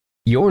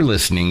You're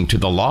listening to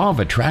the Law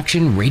of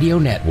Attraction Radio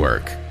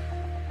Network.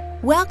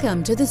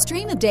 Welcome to the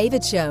Stream of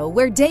David show,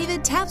 where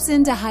David taps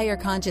into higher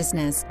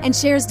consciousness and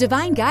shares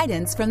divine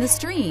guidance from the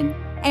stream,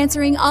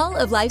 answering all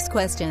of life's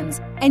questions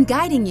and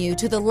guiding you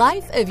to the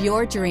life of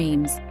your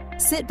dreams.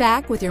 Sit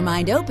back with your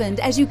mind opened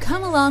as you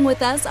come along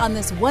with us on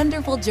this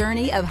wonderful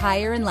journey of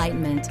higher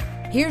enlightenment.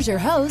 Here's your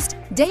host,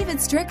 David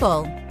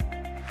Strickle.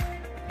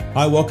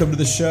 Hi, welcome to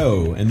the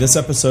show. In this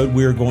episode,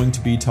 we are going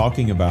to be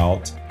talking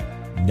about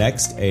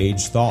next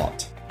age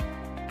thought.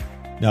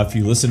 Now, if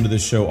you listen to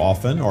this show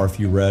often, or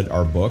if you read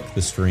our book,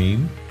 The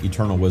Stream,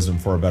 Eternal Wisdom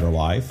for a Better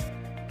Life,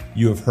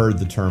 you have heard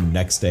the term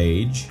next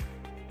age,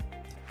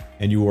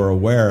 and you are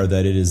aware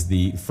that it is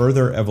the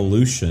further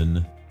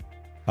evolution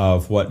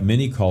of what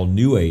many call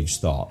New Age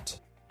thought.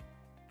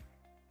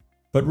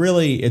 But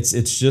really,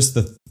 it's just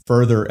the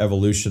further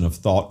evolution of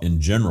thought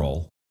in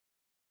general,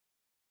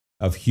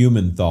 of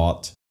human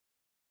thought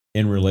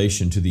in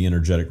relation to the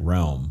energetic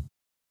realm.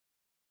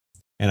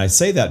 And I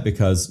say that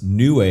because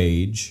New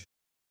Age,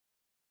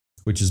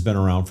 which has been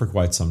around for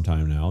quite some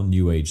time now,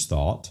 New Age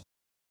thought,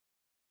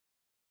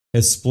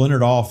 has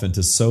splintered off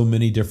into so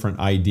many different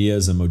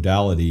ideas and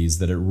modalities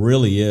that it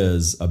really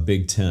is a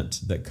big tent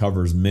that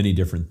covers many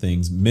different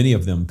things, many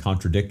of them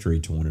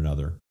contradictory to one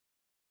another.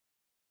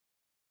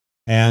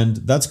 And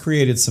that's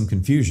created some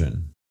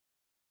confusion.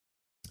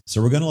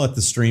 So we're going to let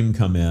the stream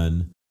come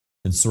in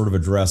and sort of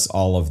address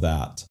all of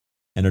that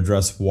and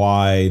address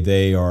why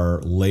they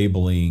are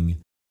labeling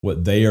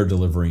what they are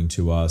delivering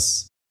to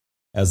us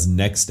as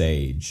next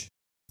age,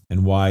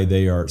 and why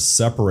they are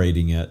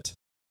separating it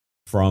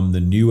from the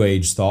New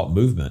Age thought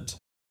movement.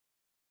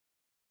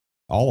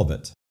 All of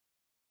it.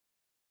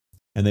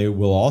 And they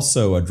will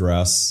also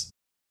address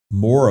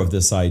more of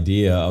this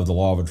idea of the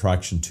Law of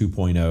Attraction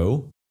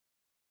 2.0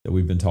 that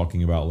we've been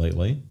talking about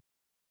lately,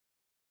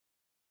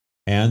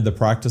 and the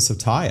practice of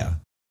Taya,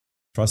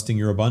 trusting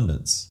your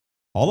abundance.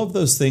 All of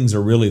those things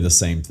are really the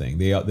same thing.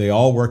 They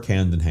all work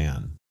hand in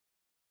hand.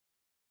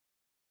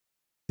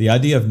 The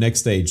idea of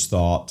next age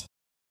thought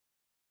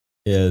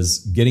is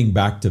getting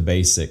back to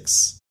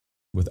basics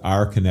with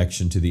our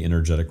connection to the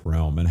energetic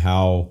realm, and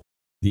how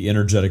the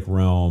energetic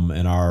realm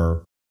and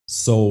our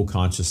soul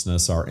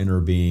consciousness, our inner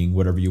being,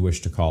 whatever you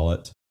wish to call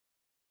it,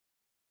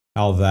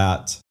 how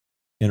that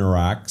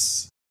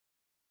interacts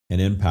and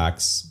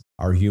impacts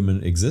our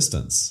human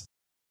existence.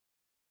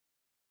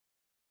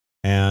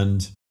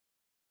 And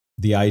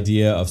the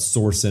idea of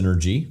source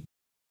energy,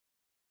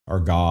 or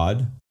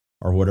God,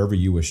 or whatever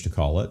you wish to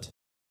call it,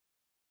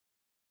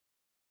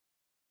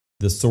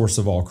 the source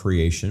of all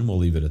creation, we'll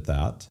leave it at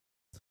that.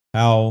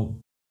 How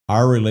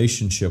our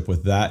relationship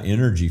with that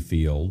energy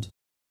field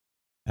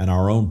and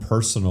our own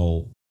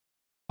personal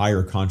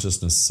higher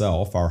consciousness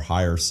self, our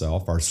higher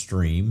self, our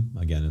stream,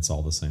 again, it's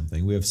all the same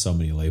thing. We have so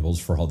many labels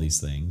for all these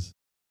things,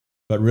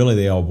 but really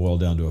they all boil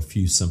down to a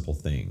few simple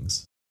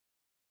things.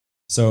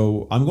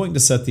 So I'm going to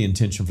set the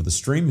intention for the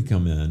stream to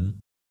come in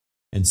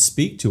and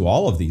speak to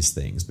all of these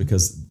things,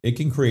 because it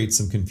can create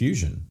some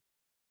confusion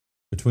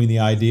between the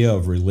idea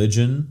of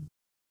religion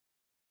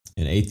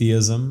and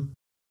atheism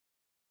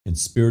and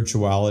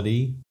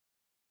spirituality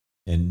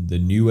and the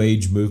New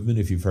Age movement.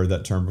 If you've heard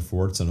that term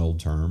before, it's an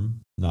old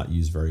term, not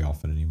used very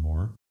often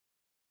anymore.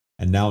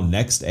 And now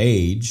next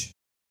age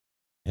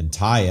and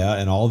Taya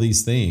and all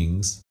these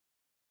things.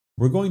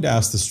 We're going to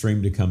ask the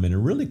stream to come in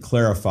and really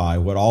clarify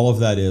what all of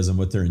that is and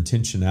what their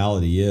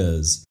intentionality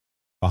is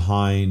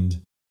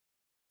behind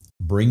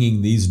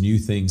bringing these new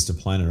things to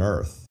planet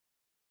Earth,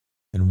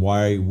 and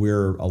why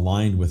we're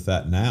aligned with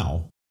that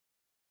now,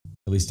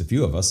 at least a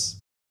few of us,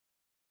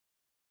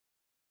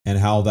 and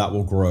how that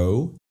will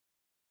grow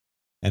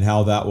and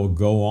how that will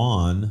go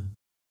on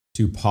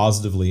to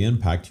positively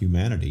impact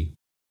humanity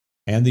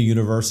and the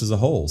universe as a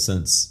whole,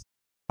 since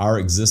our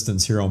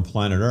existence here on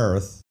planet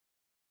Earth,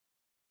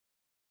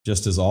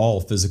 just as all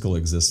physical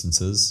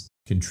existences,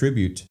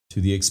 contribute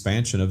to the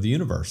expansion of the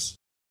universe.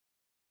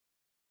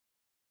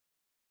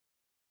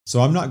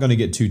 So I'm not going to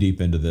get too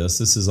deep into this.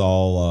 This is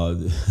all,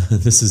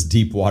 this is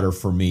deep water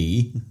for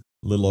me,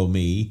 little old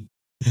me.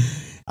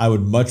 I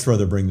would much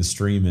rather bring the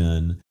stream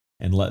in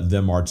and let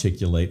them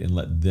articulate and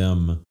let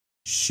them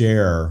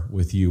share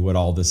with you what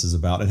all this is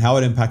about and how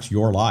it impacts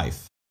your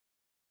life,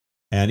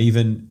 and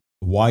even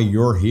why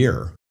you're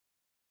here,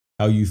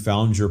 how you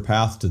found your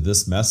path to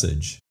this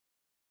message,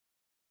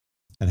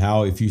 and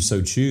how, if you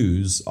so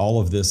choose,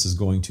 all of this is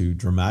going to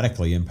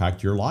dramatically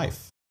impact your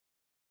life.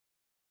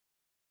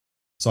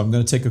 So I'm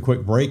going to take a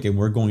quick break, and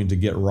we're going to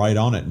get right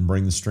on it and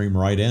bring the stream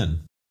right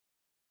in.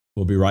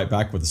 We'll be right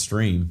back with the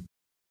stream.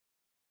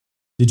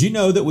 Did you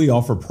know that we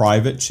offer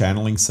private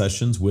channeling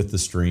sessions with the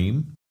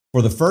stream?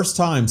 For the first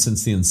time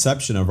since the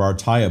inception of our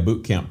Taya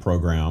Bootcamp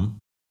program,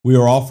 we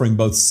are offering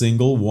both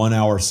single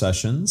 1-hour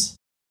sessions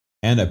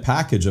and a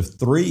package of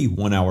 3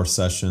 1-hour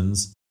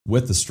sessions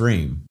with the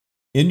stream.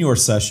 In your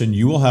session,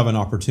 you will have an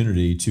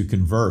opportunity to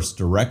converse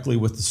directly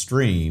with the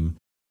stream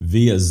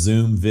via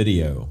Zoom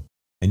video,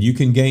 and you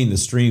can gain the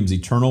stream's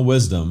eternal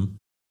wisdom,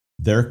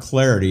 their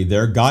clarity,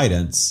 their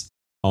guidance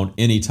on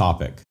any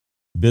topic.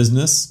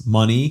 business,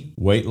 money,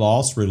 weight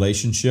loss,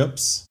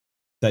 relationships,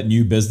 that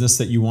new business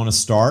that you want to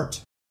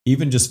start,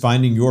 even just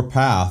finding your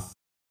path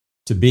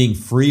to being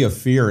free of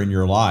fear in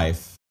your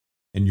life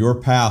and your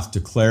path to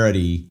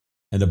clarity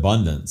and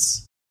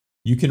abundance,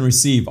 you can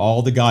receive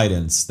all the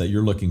guidance that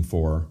you're looking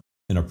for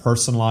in a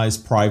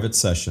personalized private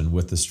session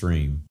with the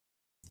Stream.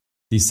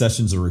 These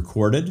sessions are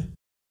recorded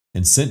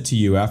and sent to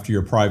you after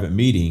your private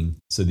meeting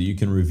so that you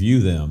can review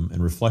them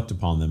and reflect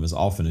upon them as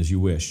often as you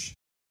wish.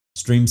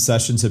 Stream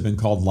sessions have been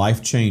called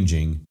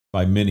life-changing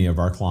by many of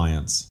our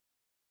clients.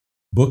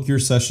 Book your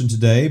session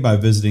today by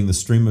visiting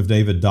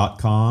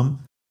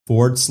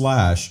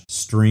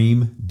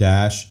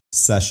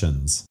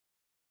thestreamofdavid.com/stream-sessions.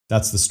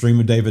 That's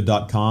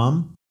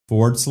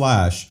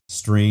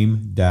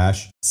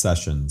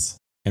thestreamofdavid.com/stream-sessions.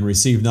 And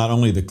receive not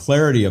only the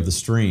clarity of the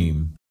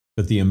stream,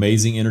 but the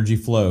amazing energy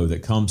flow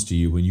that comes to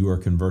you when you are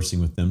conversing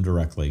with them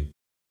directly.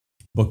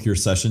 Book your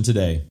session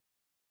today.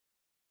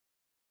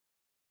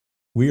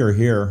 We are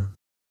here.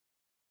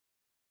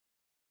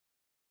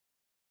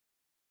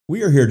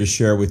 We are here to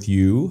share with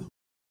you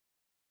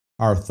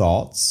our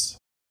thoughts,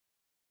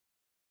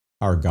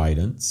 our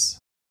guidance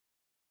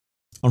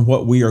on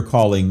what we are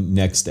calling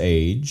next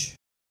age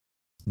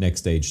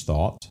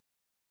thought,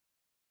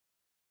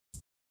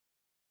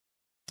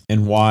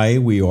 and why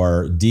we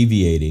are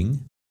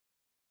deviating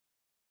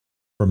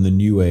from the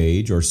New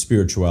Age or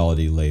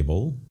spirituality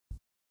label.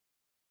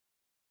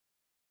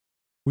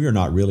 We are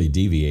not really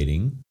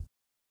deviating.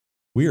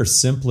 We are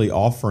simply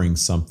offering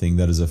something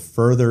that is a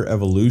further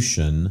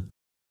evolution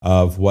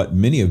of what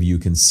many of you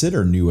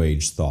consider New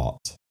Age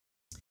thought.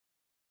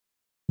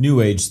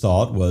 New Age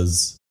thought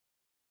was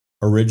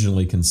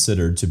originally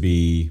considered to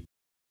be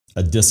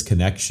a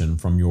disconnection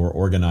from your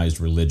organized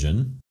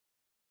religion.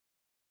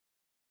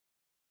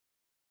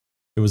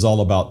 It was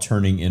all about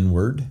turning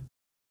inward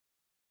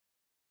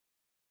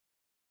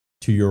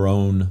to your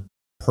own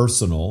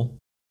personal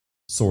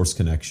source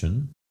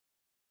connection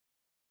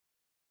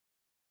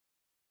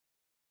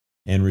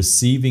and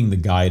receiving the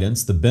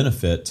guidance, the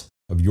benefit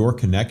of your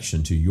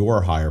connection to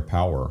your higher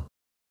power.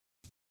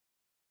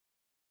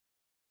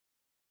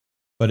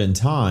 But in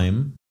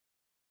time,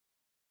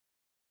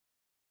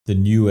 the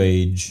New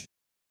Age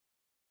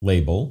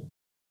label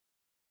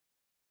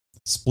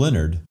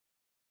splintered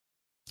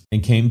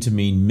and came to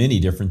mean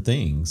many different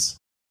things.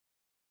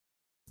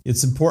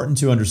 It's important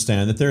to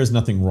understand that there is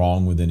nothing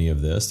wrong with any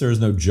of this. There is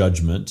no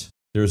judgment.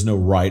 There is no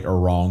right or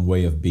wrong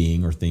way of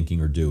being or thinking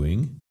or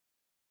doing.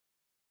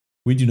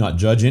 We do not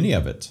judge any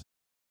of it.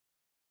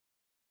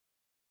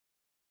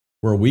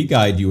 Where we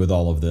guide you with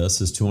all of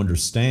this is to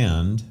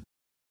understand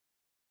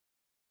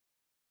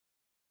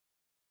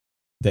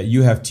that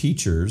you have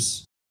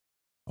teachers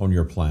on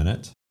your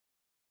planet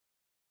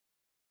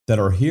that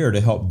are here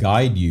to help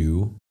guide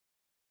you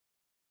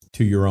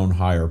to your own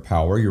higher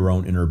power, your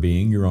own inner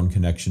being, your own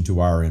connection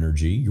to our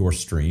energy, your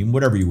stream,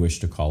 whatever you wish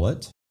to call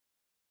it.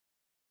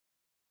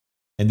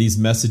 And these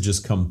messages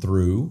come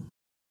through.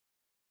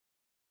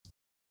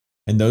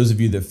 And those of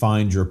you that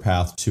find your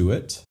path to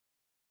it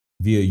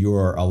via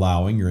your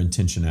allowing, your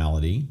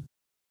intentionality,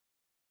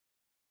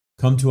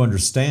 come to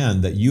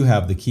understand that you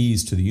have the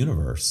keys to the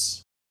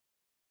universe,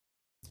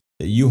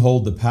 that you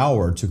hold the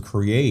power to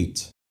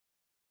create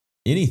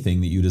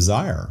anything that you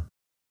desire,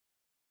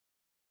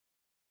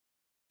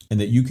 and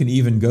that you can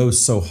even go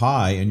so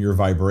high in your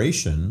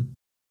vibration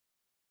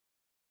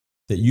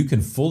that you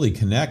can fully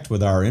connect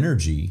with our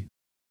energy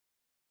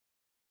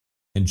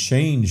and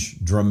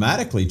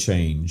dramatically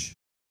change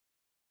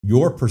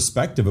your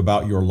perspective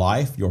about your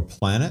life, your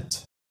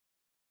planet,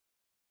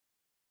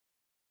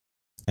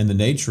 and the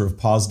nature of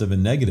positive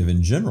and negative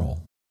in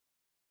general.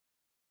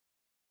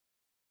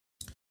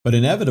 But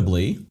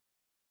inevitably,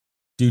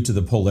 due to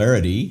the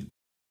polarity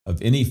of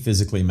any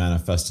physically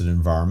manifested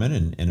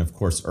environment, and of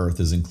course Earth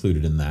is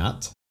included in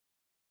that,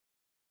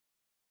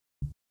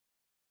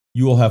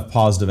 you will have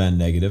positive and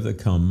negative that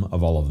come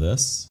of all of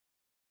this.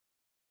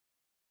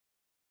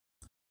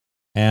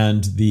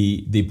 And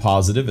the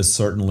positive is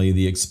certainly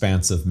the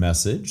expansive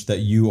message that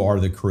you are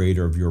the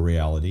creator of your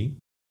reality,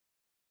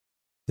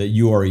 that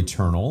you are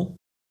eternal,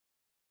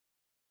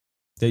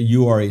 that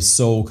you are a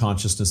soul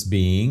consciousness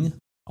being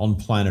on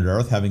planet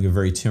Earth having a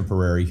very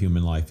temporary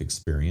human life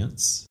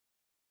experience.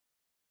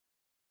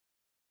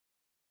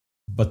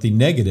 But the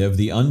negative,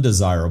 the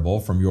undesirable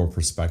from your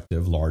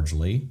perspective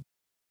largely,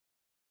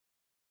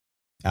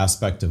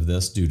 aspect of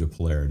this due to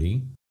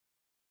polarity,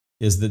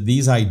 is that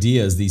these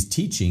ideas, these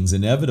teachings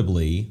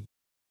inevitably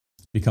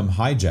become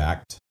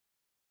hijacked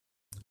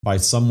by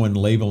someone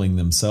labeling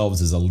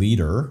themselves as a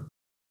leader,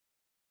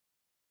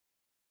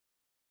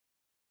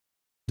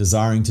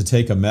 desiring to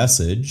take a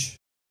message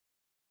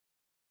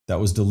that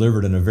was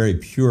delivered in a very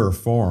pure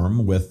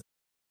form with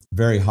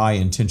very high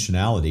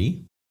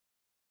intentionality.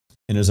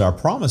 And as our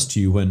promise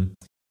to you,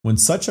 when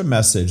such a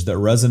message that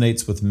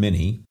resonates with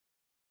many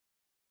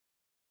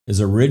is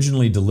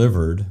originally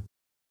delivered,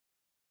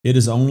 it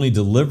is only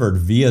delivered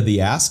via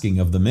the asking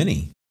of the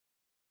many.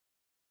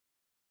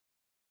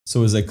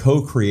 So as a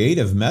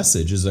co-creative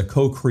message, is a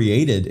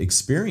co-created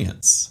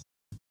experience.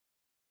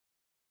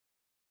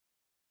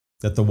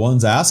 That the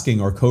ones asking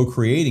are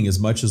co-creating as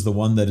much as the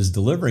one that is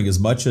delivering, as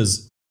much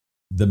as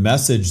the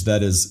message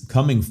that is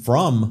coming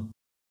from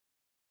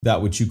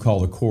that which you call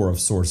the core of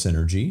source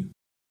energy,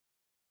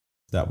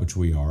 that which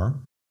we are.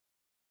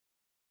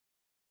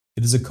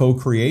 It is a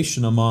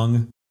co-creation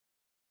among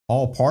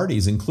all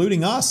parties,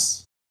 including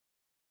us.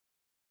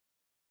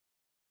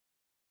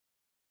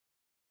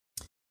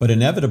 But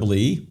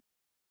inevitably,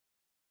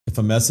 if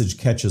a message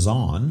catches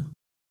on,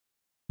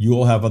 you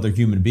will have other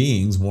human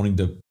beings wanting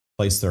to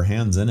place their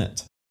hands in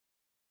it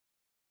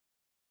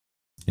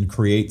and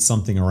create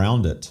something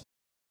around it.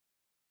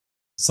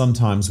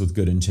 Sometimes with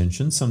good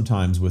intention,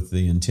 sometimes with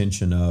the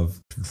intention of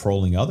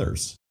controlling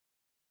others,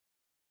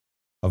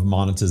 of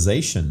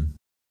monetization,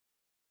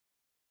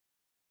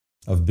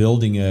 of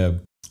building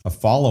a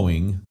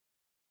following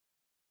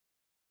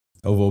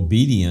of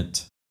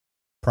obedient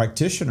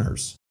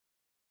practitioners.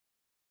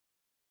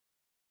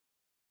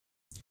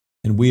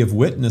 And we have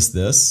witnessed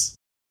this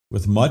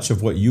with much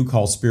of what you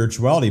call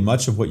spirituality,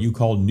 much of what you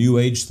call New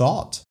Age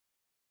thought.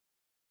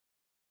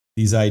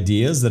 These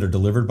ideas that are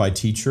delivered by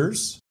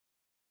teachers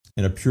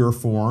in a pure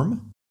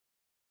form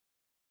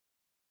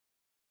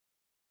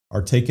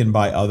are taken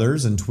by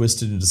others and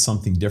twisted into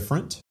something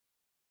different.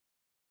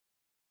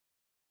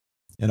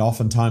 And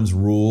oftentimes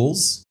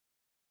rules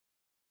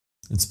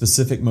and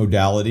specific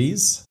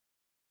modalities,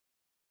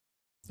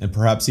 and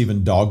perhaps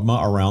even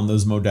dogma around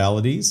those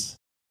modalities,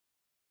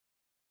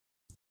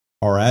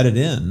 are added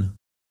in,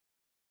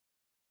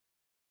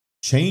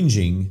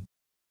 changing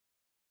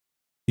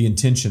the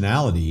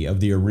intentionality of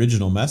the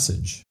original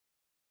message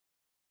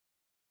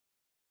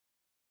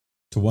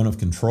to one of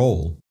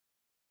control,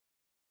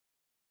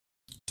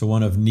 to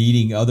one of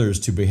needing others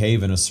to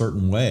behave in a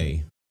certain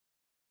way,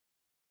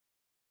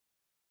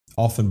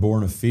 often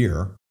born of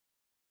fear,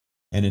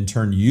 and in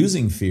turn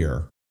using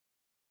fear.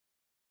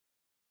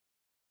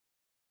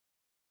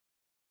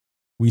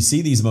 We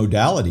see these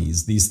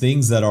modalities, these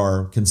things that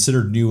are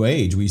considered New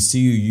Age. We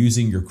see you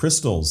using your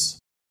crystals.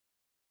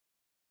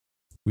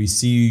 We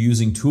see you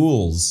using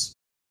tools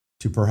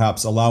to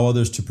perhaps allow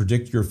others to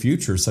predict your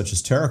future, such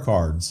as tarot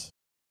cards.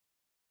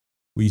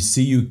 We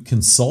see you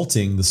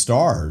consulting the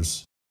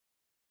stars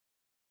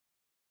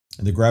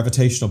and the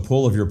gravitational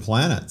pull of your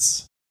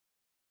planets,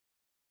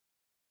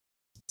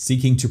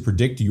 seeking to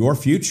predict your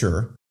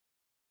future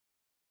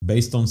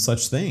based on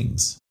such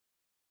things.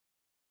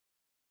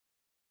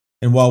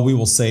 And while we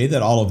will say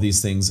that all of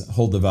these things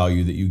hold the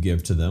value that you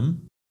give to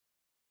them,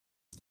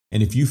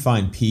 and if you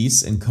find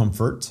peace and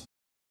comfort,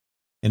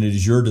 and it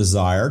is your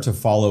desire to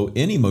follow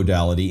any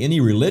modality, any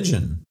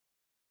religion,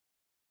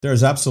 there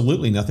is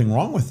absolutely nothing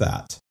wrong with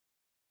that.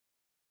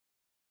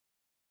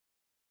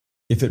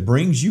 If it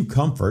brings you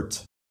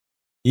comfort,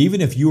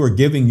 even if you are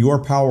giving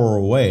your power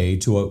away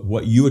to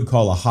what you would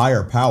call a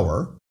higher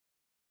power,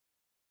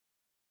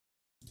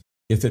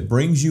 if it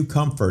brings you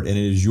comfort and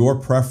it is your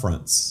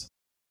preference,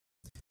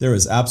 there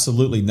is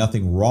absolutely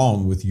nothing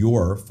wrong with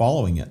your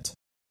following it.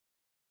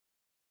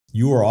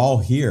 You are all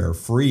here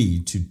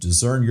free to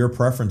discern your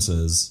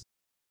preferences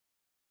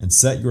and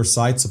set your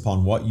sights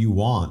upon what you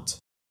want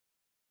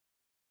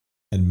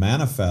and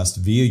manifest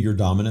via your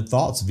dominant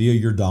thoughts, via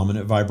your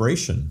dominant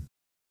vibration.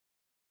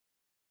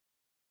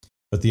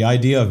 But the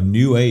idea of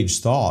New Age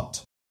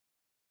thought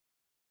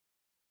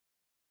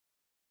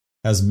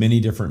has many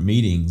different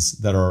meanings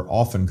that are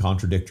often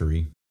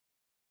contradictory.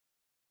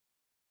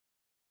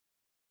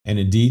 And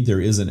indeed,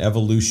 there is an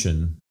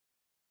evolution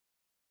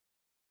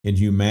in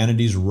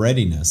humanity's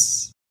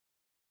readiness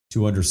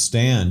to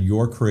understand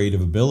your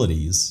creative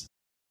abilities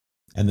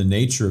and the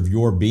nature of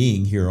your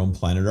being here on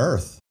planet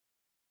Earth.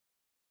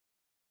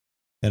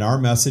 And our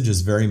message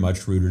is very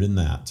much rooted in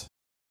that.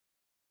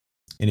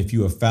 And if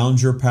you have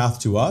found your path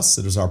to us,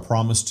 it is our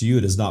promise to you,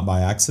 it is not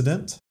by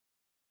accident.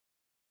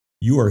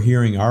 You are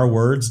hearing our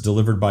words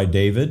delivered by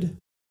David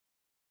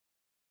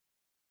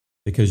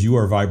because you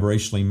are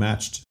vibrationally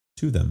matched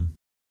to them.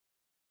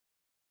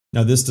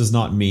 Now, this does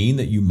not mean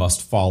that you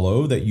must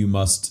follow, that you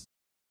must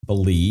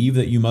believe,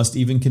 that you must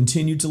even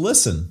continue to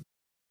listen.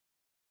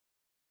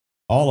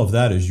 All of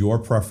that is your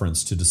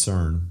preference to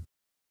discern.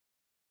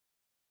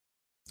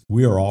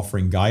 We are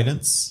offering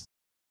guidance.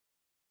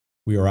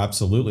 We are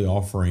absolutely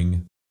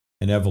offering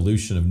an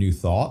evolution of new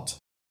thought.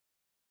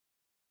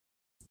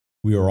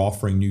 We are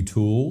offering new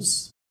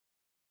tools.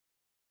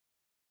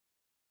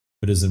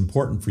 But it is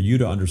important for you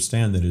to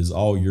understand that it is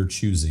all your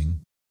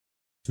choosing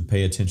to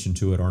pay attention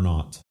to it or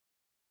not.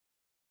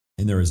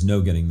 And there is no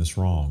getting this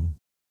wrong.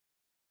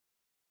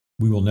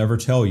 We will never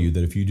tell you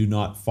that if you do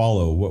not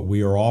follow what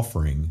we are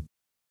offering,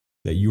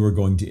 that you are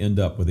going to end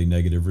up with a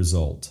negative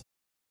result.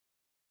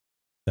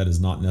 That is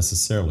not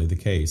necessarily the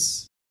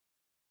case.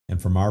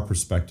 And from our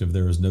perspective,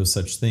 there is no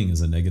such thing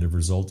as a negative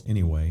result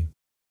anyway.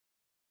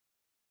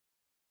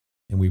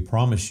 And we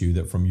promise you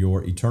that from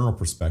your eternal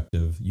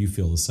perspective, you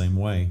feel the same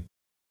way.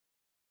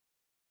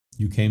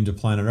 You came to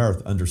planet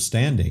Earth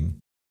understanding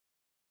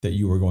that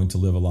you were going to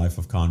live a life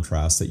of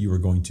contrast, that you were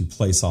going to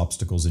place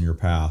obstacles in your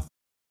path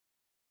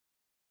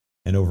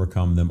and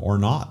overcome them or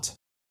not.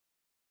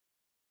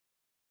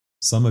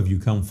 some of you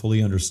come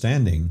fully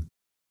understanding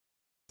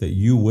that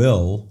you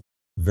will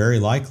very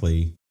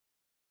likely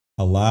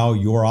allow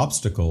your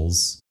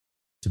obstacles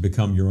to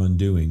become your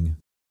undoing.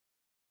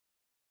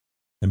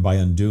 And by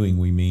undoing,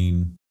 we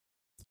mean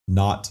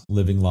not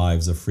living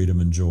lives of freedom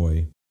and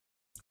joy,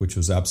 which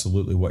was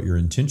absolutely what your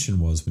intention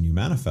was when you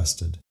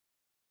manifested.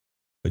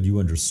 But you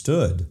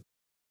understood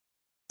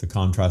the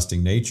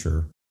contrasting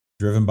nature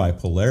driven by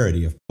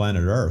polarity of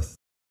planet Earth,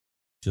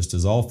 just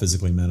as all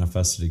physically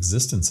manifested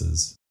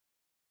existences,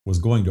 was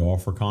going to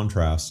offer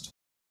contrast,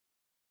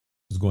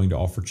 was going to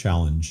offer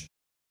challenge.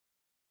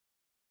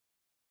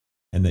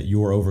 And that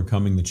you're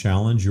overcoming the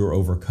challenge, you're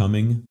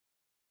overcoming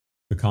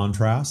the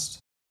contrast,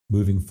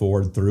 moving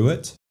forward through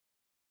it,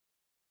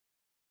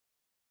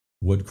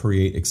 would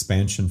create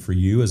expansion for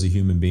you as a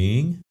human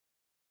being,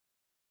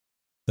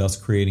 thus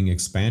creating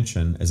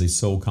expansion as a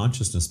soul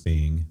consciousness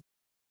being.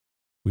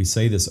 We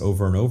say this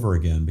over and over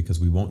again because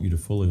we want you to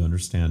fully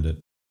understand it.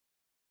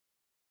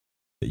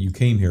 That you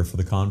came here for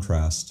the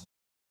contrast.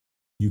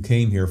 You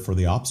came here for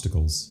the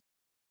obstacles.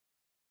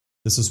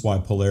 This is why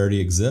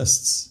polarity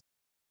exists.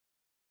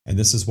 And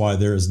this is why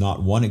there is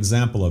not one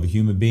example of a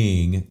human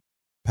being,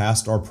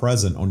 past or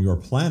present on your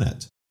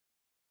planet,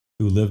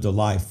 who lived a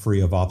life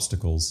free of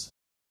obstacles.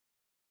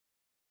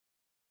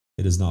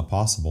 It is not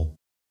possible.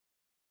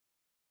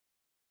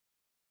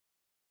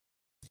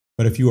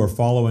 But if you are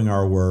following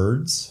our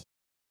words,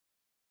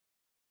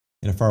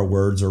 and if our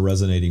words are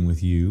resonating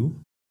with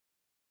you,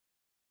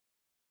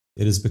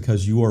 it is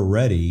because you are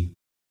ready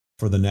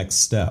for the next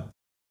step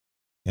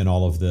in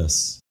all of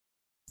this.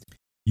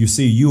 You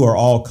see, you are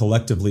all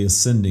collectively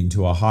ascending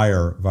to a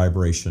higher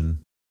vibration.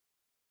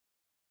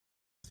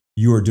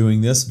 You are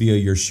doing this via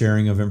your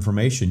sharing of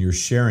information, your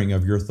sharing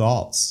of your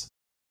thoughts.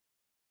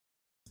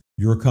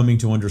 You're coming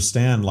to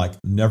understand, like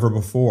never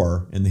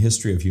before in the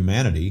history of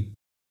humanity,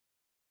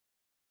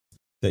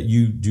 that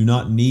you do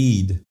not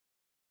need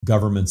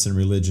governments and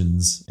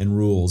religions and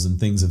rules and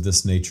things of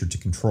this nature to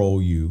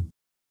control you.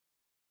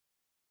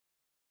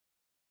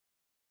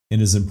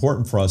 It is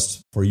important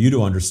for you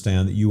to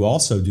understand that you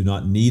also do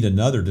not need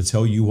another to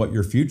tell you what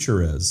your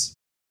future is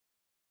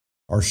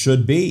or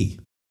should be,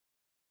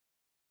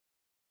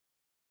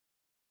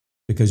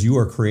 because you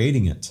are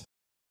creating it.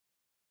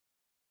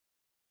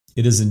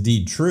 It is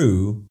indeed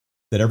true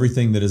that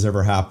everything that has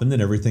ever happened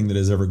and everything that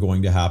is ever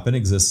going to happen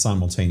exists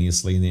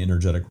simultaneously in the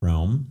energetic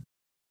realm.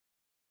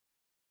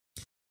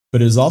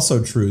 But it is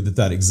also true that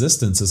that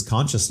existence is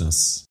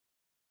consciousness.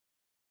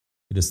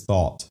 It is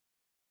thought.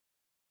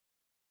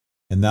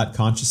 And that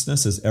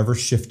consciousness is ever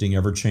shifting,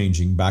 ever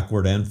changing,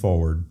 backward and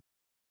forward.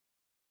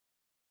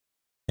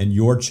 And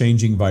your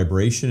changing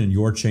vibration and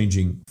your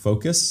changing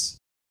focus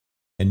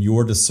and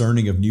your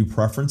discerning of new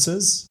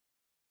preferences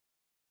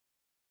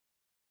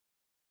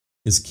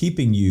is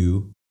keeping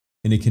you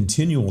in a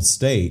continual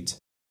state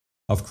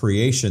of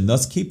creation,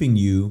 thus keeping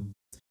you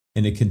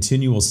in a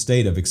continual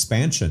state of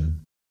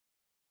expansion.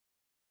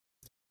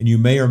 And you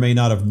may or may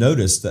not have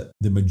noticed that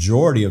the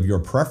majority of your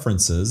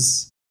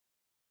preferences,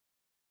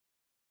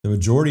 the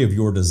majority of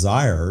your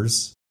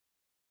desires,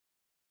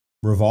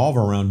 revolve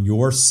around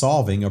your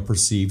solving a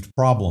perceived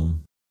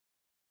problem.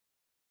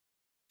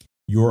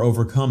 You're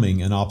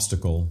overcoming an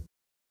obstacle.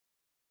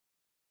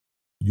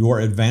 You're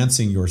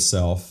advancing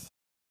yourself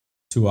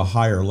to a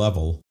higher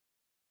level,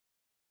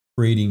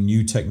 creating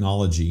new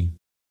technology,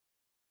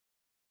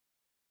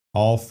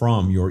 all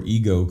from your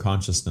ego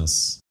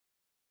consciousness.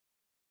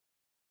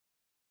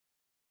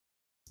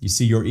 You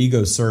see, your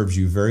ego serves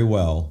you very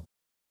well.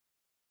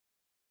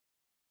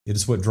 It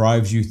is what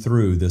drives you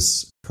through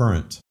this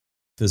current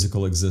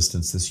physical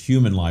existence, this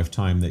human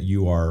lifetime that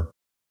you are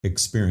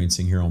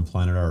experiencing here on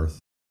planet Earth.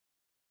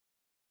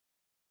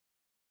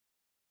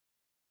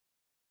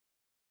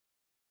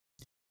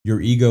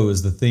 Your ego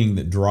is the thing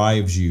that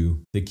drives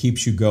you, that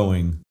keeps you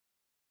going,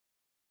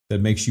 that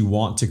makes you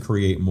want to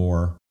create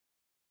more,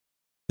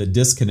 that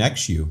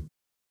disconnects you,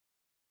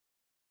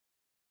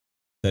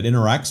 that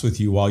interacts with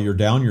you while you're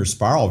down your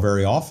spiral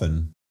very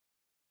often,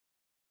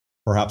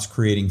 perhaps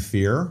creating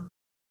fear.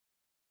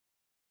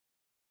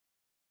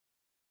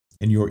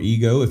 And your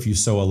ego, if you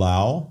so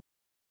allow,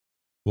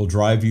 will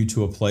drive you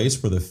to a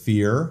place where the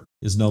fear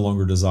is no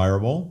longer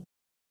desirable.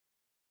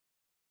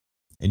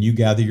 And you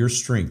gather your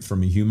strength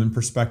from a human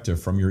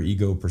perspective, from your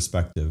ego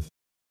perspective.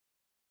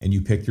 And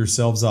you pick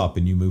yourselves up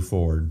and you move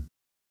forward.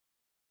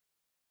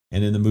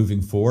 And in the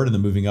moving forward and the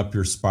moving up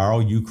your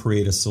spiral, you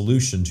create a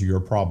solution to your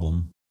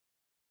problem,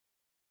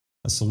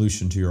 a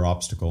solution to your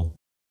obstacle.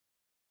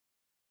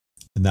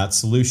 And that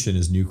solution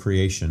is new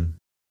creation.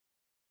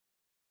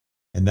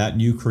 And that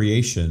new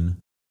creation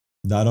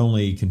not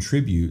only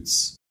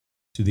contributes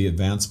to the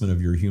advancement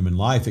of your human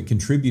life, it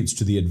contributes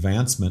to the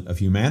advancement of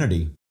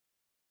humanity.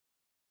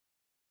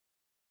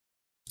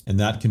 And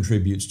that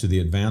contributes to the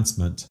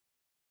advancement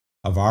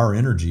of our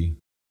energy,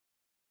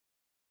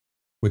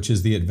 which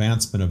is the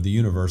advancement of the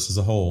universe as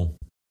a whole.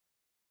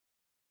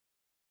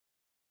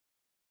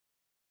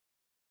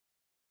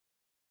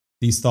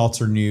 These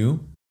thoughts are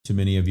new to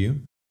many of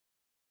you.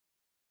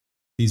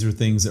 These are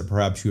things that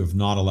perhaps you have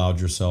not allowed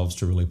yourselves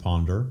to really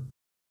ponder.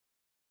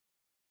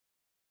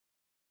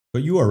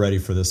 But you are ready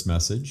for this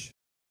message.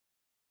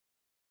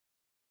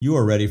 You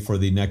are ready for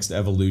the next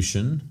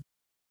evolution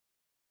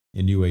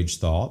in New Age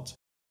thought.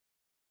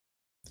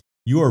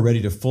 You are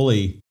ready to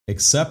fully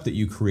accept that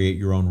you create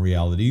your own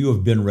reality. You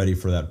have been ready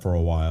for that for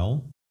a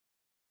while.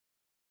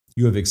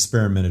 You have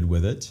experimented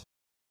with it,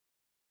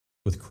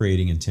 with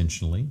creating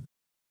intentionally.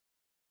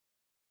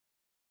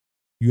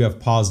 You have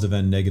positive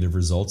and negative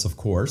results, of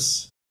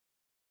course.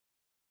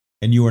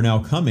 And you are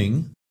now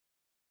coming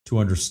to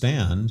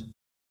understand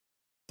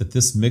that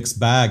this mixed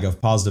bag of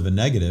positive and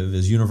negative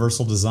is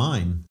universal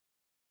design.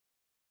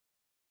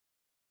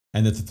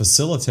 And that the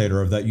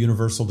facilitator of that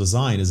universal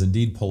design is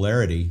indeed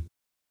polarity.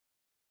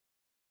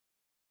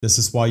 This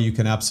is why you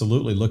can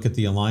absolutely look at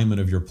the alignment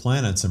of your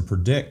planets and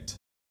predict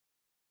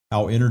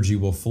how energy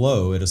will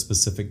flow at a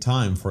specific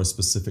time for a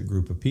specific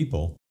group of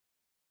people.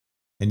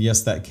 And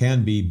yes, that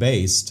can be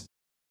based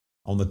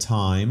on the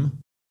time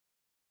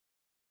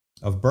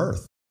of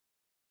birth.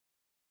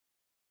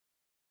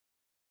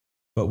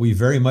 But we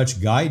very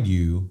much guide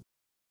you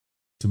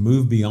to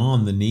move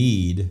beyond the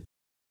need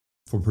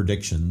for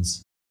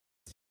predictions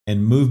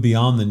and move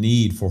beyond the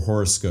need for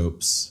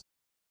horoscopes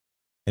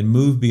and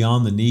move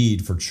beyond the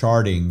need for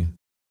charting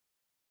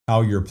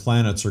how your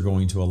planets are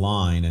going to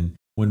align and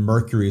when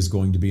Mercury is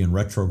going to be in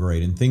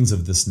retrograde and things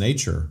of this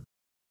nature.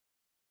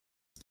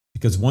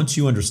 Because once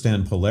you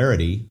understand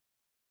polarity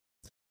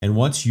and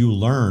once you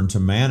learn to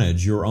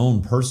manage your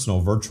own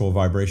personal virtual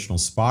vibrational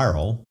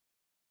spiral,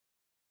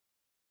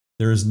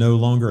 there is no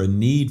longer a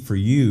need for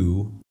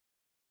you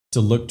to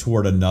look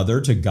toward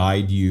another to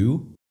guide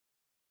you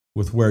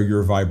with where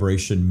your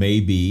vibration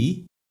may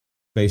be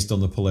based on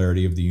the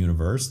polarity of the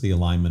universe, the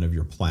alignment of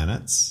your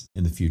planets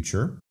in the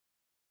future.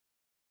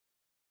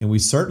 And we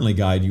certainly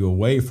guide you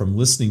away from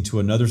listening to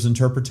another's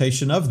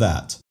interpretation of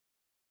that.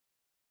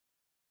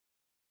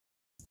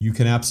 You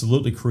can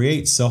absolutely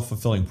create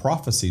self-fulfilling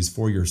prophecies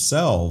for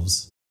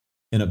yourselves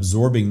in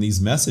absorbing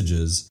these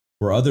messages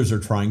where others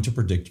are trying to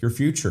predict your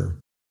future.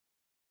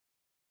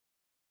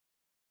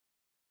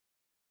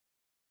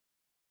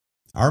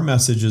 Our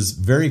message is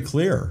very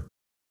clear.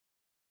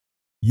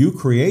 You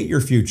create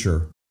your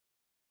future.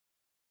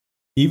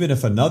 Even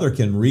if another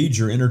can read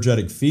your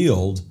energetic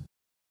field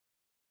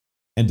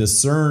and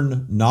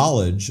discern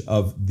knowledge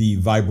of the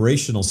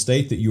vibrational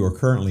state that you are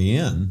currently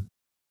in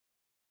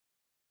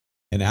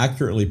and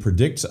accurately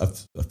predict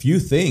a few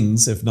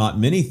things, if not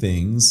many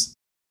things,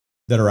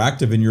 that are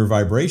active in your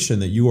vibration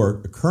that you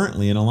are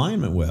currently in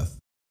alignment with.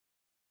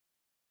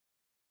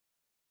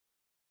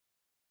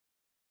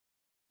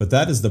 But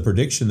that is the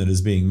prediction that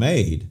is being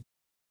made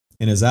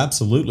and is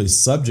absolutely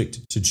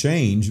subject to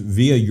change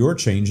via your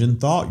change in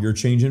thought, your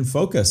change in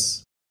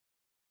focus,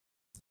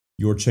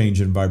 your change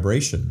in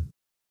vibration.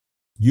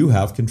 You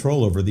have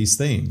control over these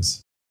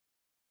things.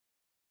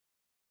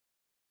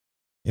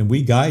 And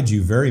we guide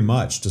you very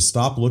much to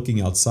stop looking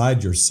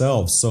outside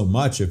yourselves so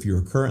much if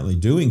you're currently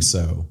doing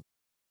so,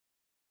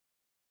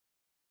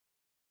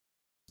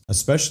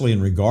 especially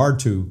in regard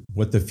to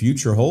what the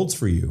future holds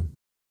for you.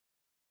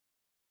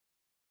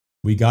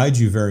 We guide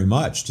you very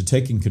much to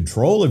taking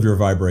control of your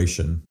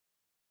vibration,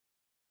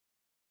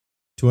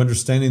 to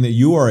understanding that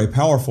you are a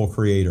powerful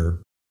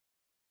creator,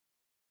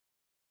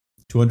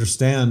 to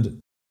understand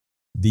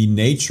the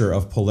nature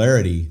of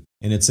polarity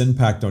and its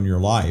impact on your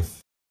life,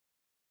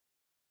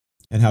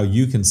 and how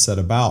you can set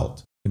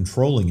about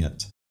controlling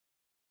it.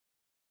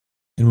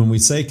 And when we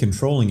say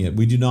controlling it,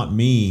 we do not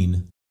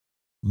mean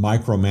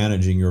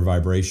micromanaging your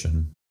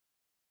vibration.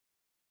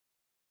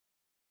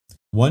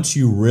 Once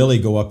you really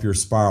go up your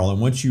spiral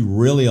and once you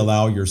really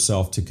allow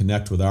yourself to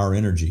connect with our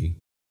energy,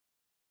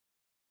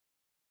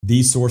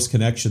 the source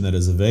connection that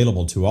is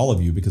available to all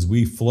of you, because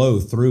we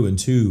flow through and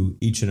to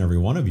each and every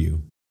one of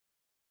you.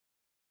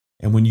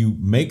 And when you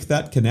make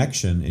that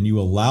connection and you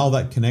allow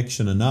that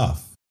connection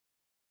enough,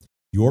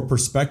 your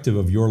perspective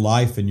of your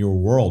life and your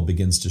world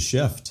begins to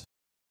shift.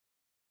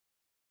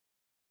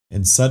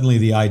 And suddenly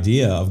the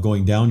idea of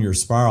going down your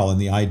spiral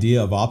and the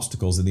idea of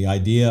obstacles and the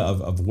idea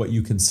of what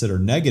you consider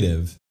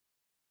negative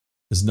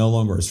is no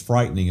longer as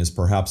frightening as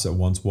perhaps it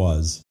once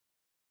was.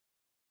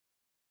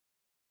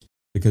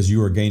 Because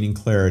you are gaining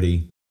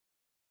clarity.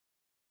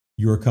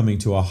 You are coming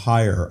to a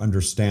higher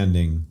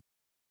understanding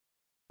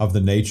of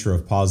the nature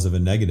of positive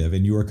and negative,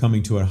 and you are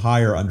coming to a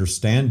higher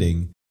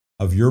understanding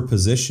of your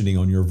positioning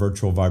on your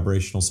virtual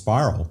vibrational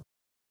spiral.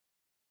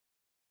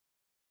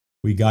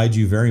 We guide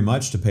you very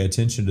much to pay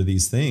attention to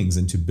these things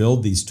and to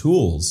build these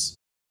tools,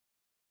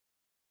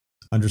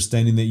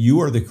 understanding that you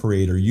are the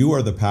creator, you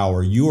are the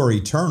power, you are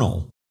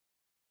eternal.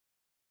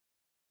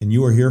 And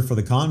you are here for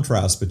the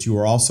contrast, but you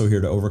are also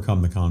here to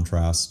overcome the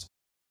contrast.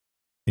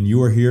 And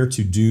you are here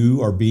to do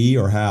or be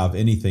or have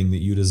anything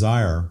that you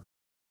desire.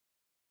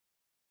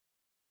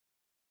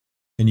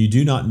 And you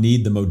do not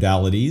need the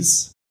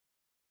modalities.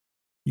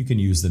 You can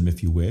use them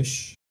if you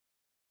wish.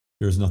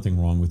 There's nothing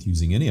wrong with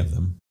using any of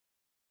them.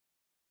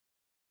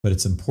 But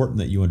it's important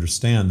that you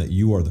understand that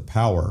you are the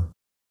power.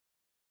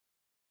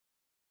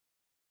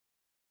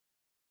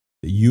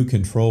 that you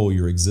control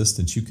your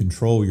existence, you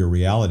control your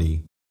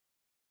reality,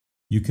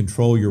 you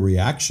control your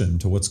reaction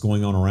to what's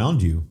going on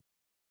around you.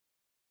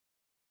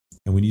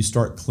 And when you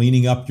start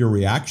cleaning up your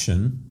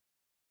reaction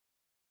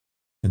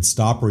and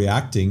stop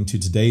reacting to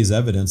today's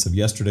evidence of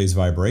yesterday's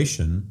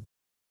vibration,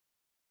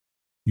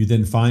 you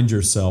then find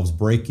yourselves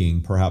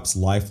breaking perhaps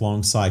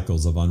lifelong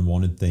cycles of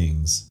unwanted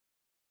things,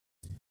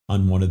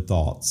 unwanted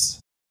thoughts,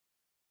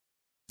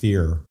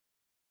 fear,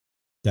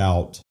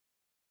 doubt,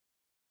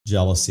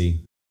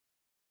 jealousy,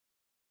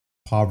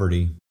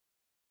 poverty,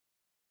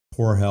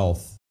 poor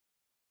health,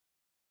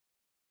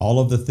 all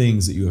of the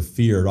things that you have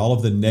feared, all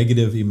of the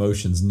negative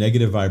emotions,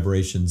 negative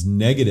vibrations,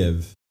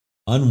 negative,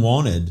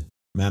 unwanted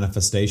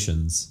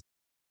manifestations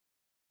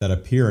that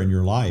appear in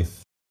your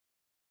life.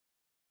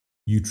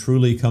 You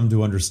truly come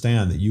to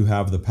understand that you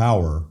have the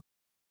power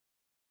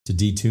to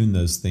detune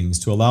those things,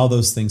 to allow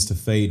those things to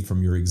fade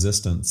from your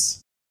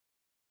existence.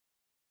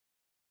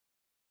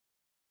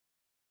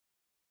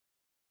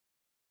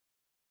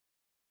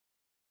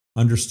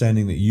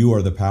 Understanding that you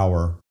are the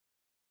power,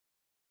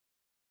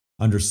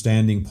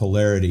 understanding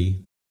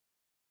polarity,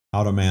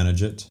 how to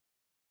manage it,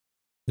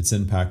 its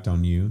impact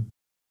on you,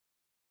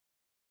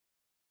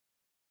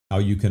 how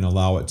you can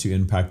allow it to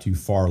impact you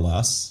far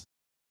less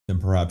than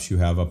perhaps you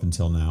have up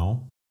until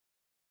now.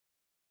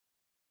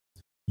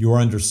 Your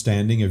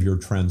understanding of your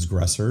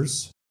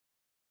transgressors,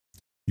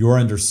 your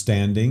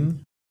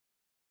understanding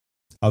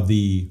of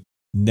the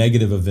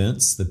negative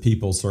events, the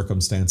people,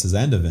 circumstances,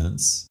 and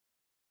events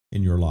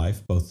in your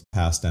life, both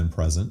past and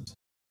present.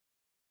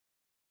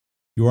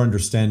 Your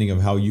understanding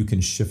of how you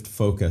can shift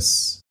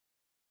focus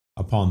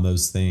upon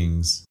those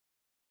things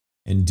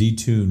and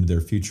detune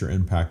their future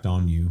impact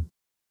on you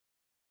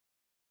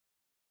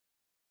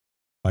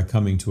by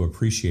coming to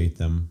appreciate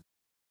them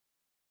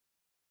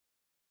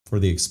for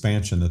the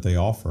expansion that they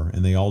offer,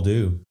 and they all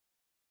do.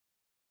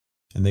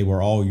 And they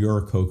were all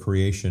your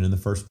co-creation in the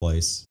first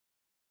place.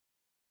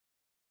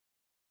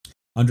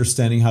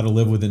 Understanding how to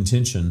live with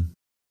intention,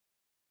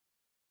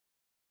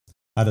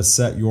 how to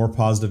set your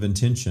positive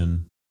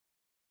intention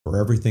for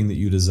everything that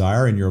you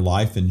desire in your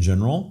life in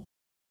general,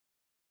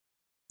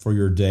 for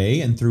your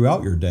day and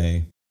throughout your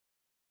day.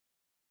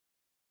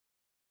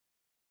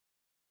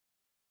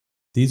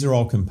 These are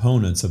all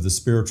components of the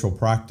spiritual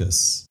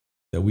practice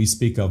that we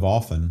speak of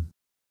often,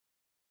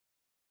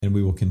 and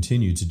we will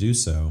continue to do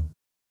so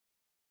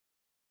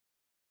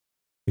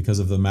because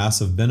of the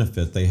massive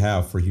benefit they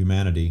have for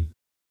humanity.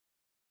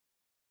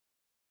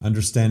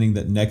 Understanding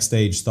that next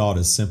age thought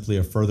is simply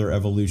a further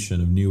evolution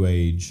of New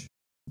Age,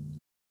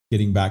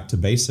 getting back to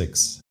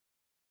basics.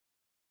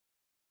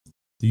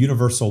 The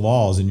universal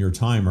laws in your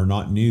time are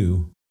not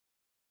new.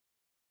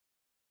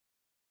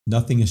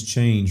 Nothing has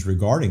changed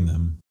regarding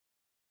them.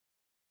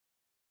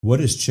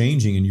 What is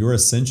changing in your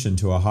ascension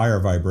to a higher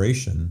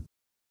vibration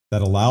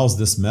that allows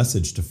this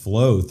message to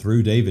flow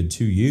through David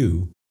to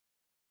you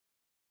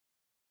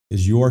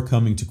is your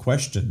coming to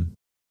question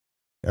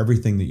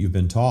everything that you've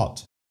been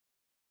taught.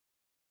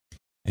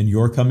 And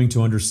you're coming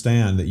to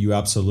understand that you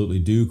absolutely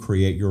do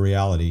create your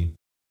reality.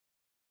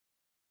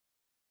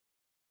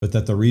 But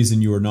that the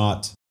reason you are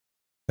not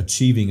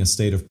achieving a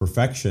state of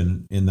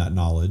perfection in that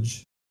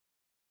knowledge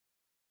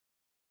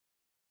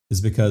is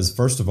because,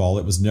 first of all,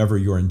 it was never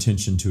your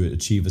intention to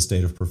achieve a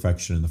state of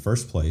perfection in the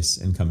first place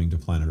in coming to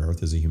planet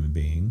Earth as a human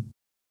being.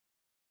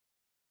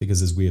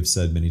 Because as we have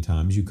said many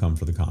times, you come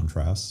for the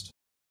contrast.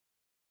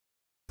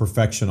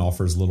 Perfection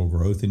offers little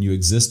growth, and you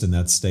exist in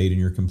that state, in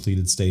your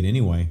completed state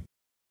anyway.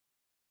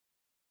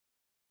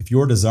 If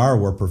your desire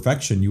were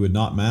perfection, you would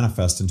not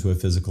manifest into a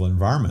physical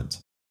environment.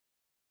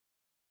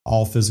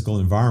 All physical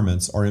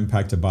environments are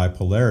impacted by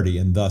polarity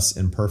and thus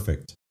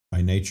imperfect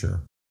by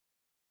nature,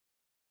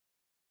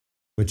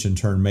 which in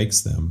turn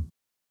makes them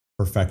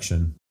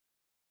perfection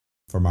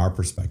from our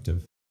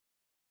perspective.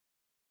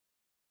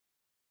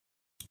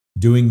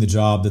 Doing the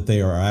job that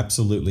they are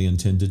absolutely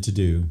intended to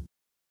do,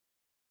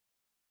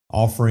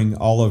 offering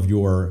all of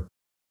your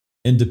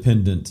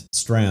independent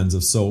strands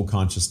of soul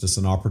consciousness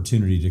an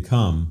opportunity to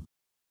come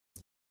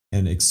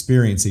and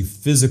experience a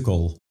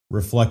physical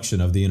reflection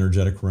of the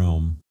energetic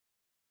realm,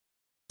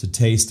 to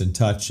taste and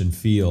touch and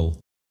feel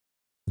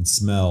and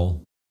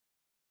smell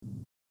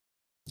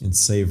and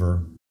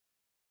savor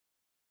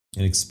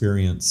and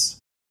experience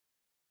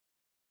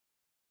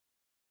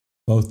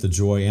both the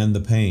joy and the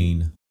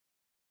pain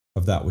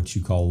of that which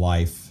you call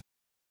life,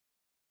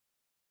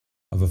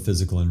 of a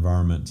physical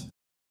environment.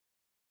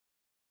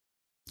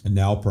 And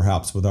now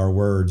perhaps with our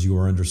words you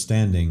are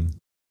understanding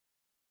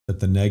that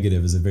the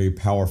negative is a very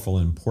powerful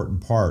and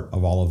important part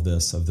of all of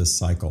this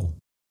cycle.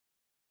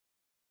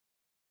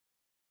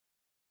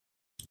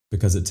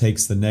 Because it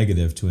takes the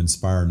negative to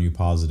inspire a new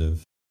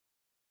positive.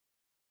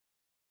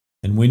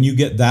 And when you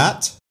get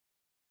that,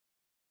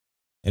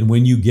 and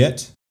when you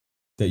get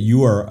that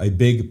you are a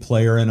big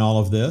player in all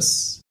of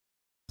this,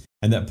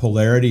 and that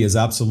polarity is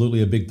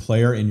absolutely a big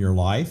player in your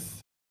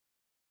life,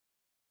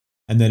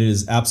 and that it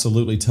is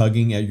absolutely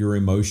tugging at your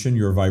emotion,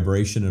 your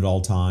vibration at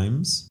all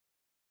times,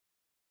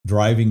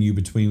 driving you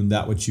between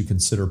that which you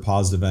consider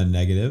positive and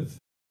negative,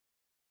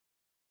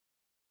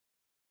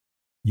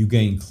 You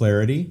gain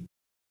clarity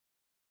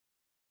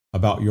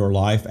about your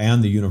life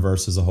and the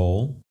universe as a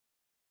whole.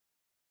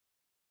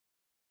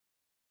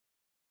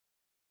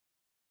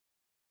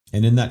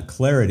 And in that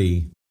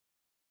clarity,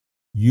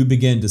 you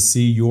begin to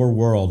see your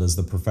world as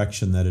the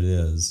perfection that it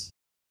is.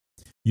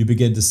 You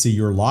begin to see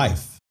your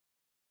life,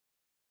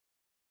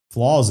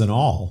 flaws and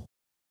all,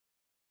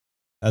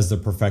 as the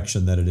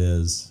perfection that it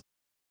is.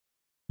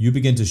 You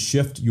begin to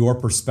shift your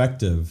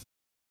perspective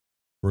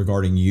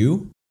regarding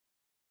you,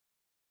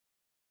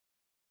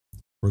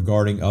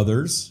 regarding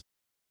others,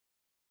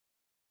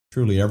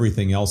 truly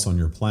everything else on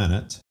your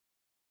planet,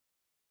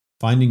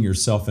 finding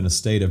yourself in a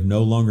state of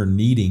no longer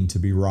needing to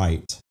be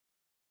right,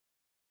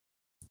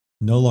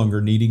 no longer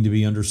needing to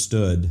be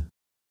understood,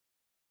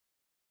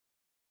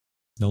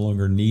 no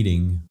longer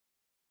needing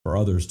for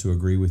others to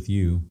agree with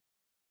you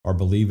or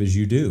believe as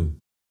you do.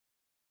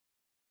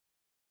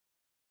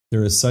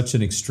 There is such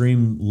an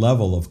extreme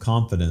level of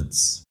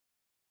confidence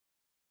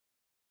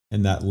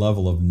and that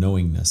level of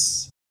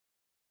knowingness.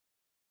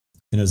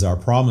 And it is our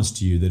promise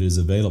to you that is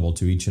available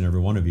to each and every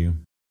one of you.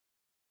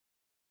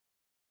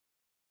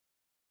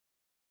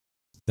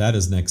 That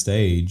is Next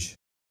Age.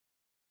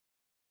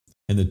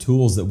 And the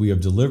tools that we have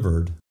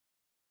delivered,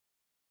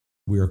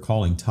 we are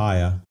calling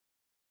Taya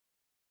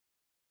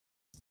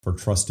for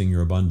trusting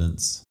your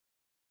abundance.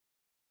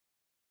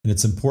 And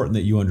it's important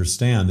that you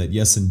understand that,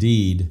 yes,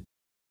 indeed,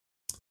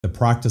 the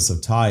practice of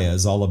Taya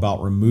is all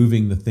about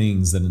removing the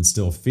things that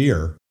instill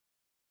fear.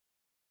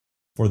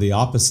 For the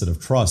opposite of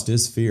trust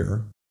is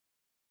fear.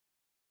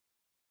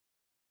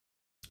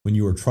 When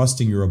you are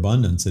trusting your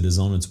abundance, it is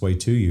on its way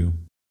to you.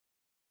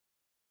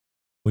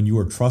 When you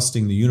are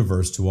trusting the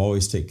universe to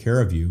always take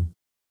care of you,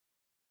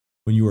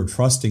 when you are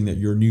trusting that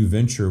your new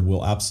venture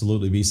will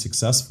absolutely be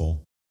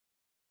successful,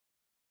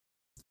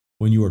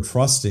 when you are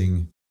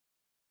trusting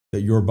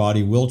that your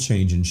body will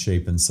change in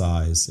shape and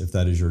size if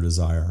that is your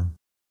desire,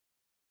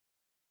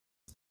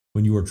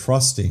 when you are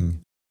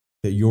trusting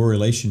that your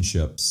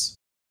relationships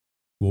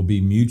will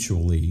be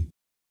mutually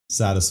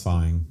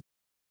satisfying,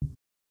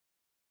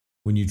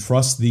 when you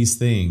trust these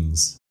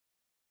things,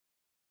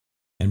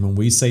 and when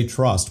we say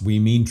trust, we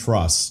mean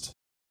trust.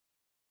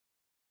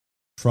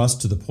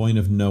 Trust to the point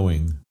of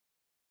knowing.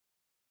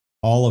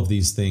 All of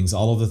these things,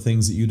 all of the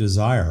things that you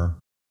desire,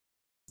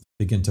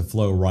 begin to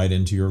flow right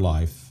into your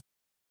life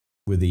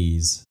with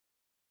ease.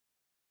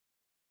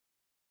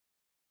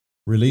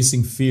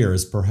 Releasing fear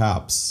is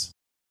perhaps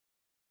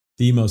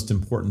the most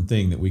important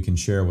thing that we can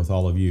share with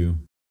all of you.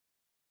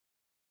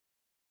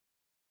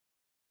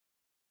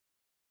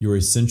 Your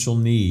essential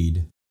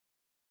need,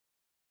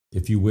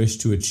 if you wish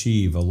to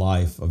achieve a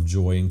life of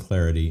joy and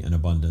clarity and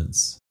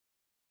abundance,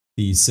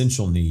 the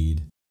essential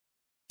need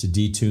to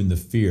detune the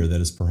fear that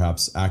is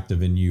perhaps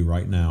active in you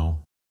right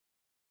now.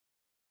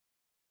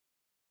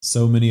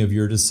 So many of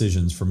your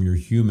decisions from your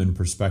human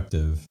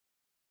perspective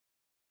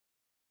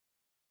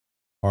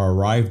are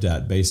arrived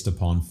at based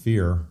upon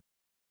fear.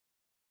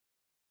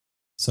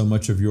 So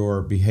much of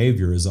your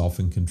behavior is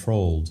often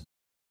controlled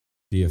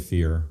via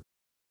fear.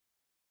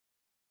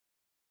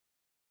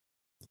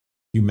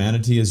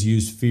 Humanity has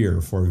used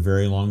fear for a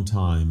very long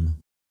time,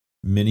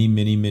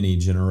 many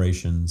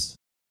generations,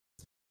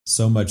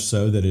 so much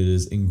so that it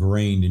is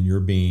ingrained in your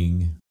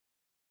being.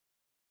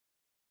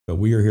 But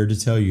we are here to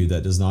tell you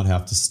that does not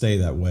have to stay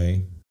that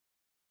way,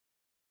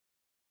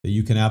 that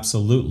you can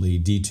absolutely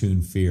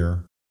detune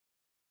fear.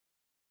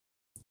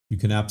 You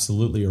can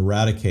absolutely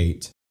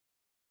eradicate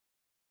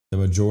the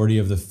majority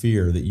of the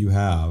fear that you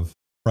have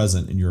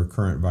present in your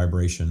current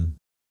vibration.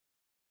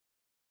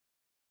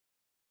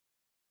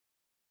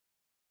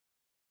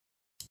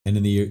 And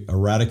in the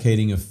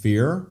eradicating of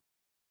fear,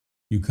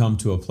 you come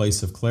to a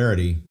place of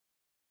clarity.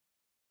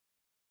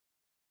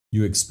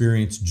 You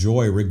experience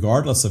joy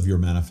regardless of your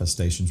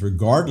manifestations,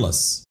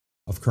 regardless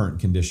of current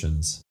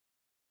conditions.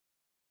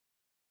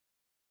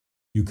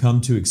 You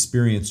come to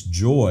experience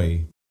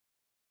joy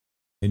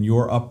in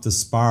your up the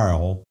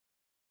spiral,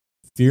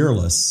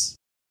 fearless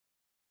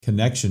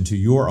connection to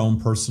your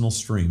own personal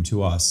stream,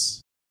 to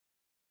us.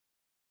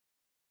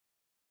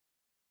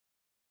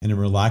 And in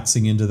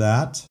relaxing into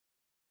that,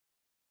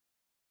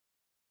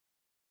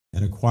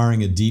 and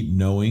acquiring a deep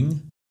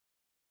knowing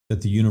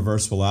that the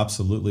universe will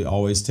absolutely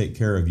always take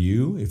care of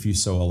you if you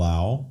so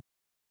allow,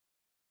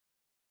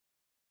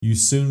 you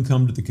soon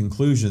come to the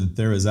conclusion that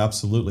there is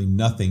absolutely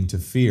nothing to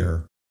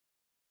fear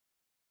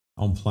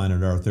on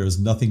planet Earth. There is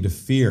nothing to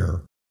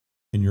fear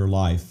in your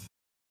life.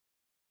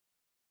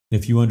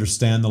 If you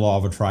understand the law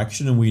of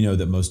attraction, and we know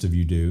that most of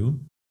you do,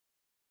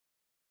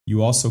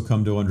 you also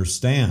come to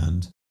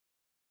understand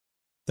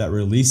that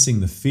releasing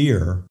the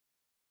fear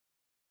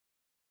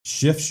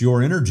shifts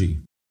your energy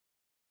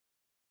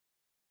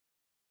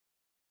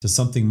to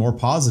something more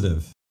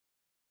positive,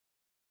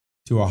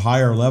 to a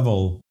higher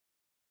level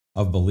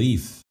of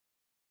belief.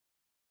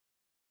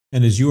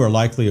 And as you are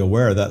likely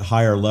aware, that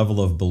higher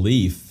level of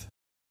belief,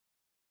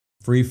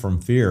 free from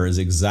fear, is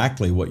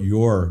exactly what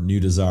your new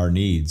desire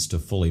needs to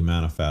fully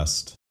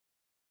manifest,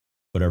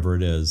 whatever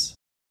it is.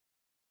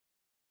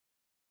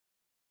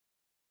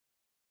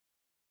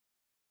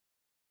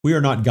 We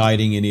are not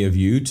guiding any of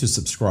you to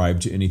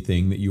subscribe to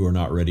anything that you are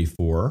not ready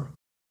for.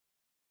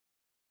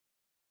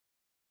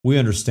 We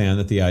understand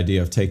that the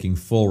idea of taking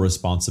full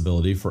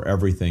responsibility for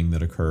everything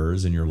that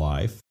occurs in your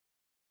life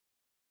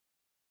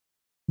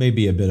may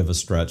be a bit of a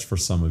stretch for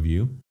some of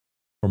you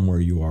from where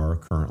you are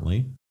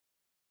currently.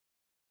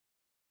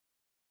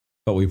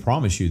 But we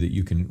promise you that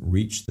you can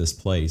reach this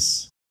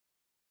place,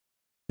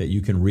 that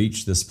you can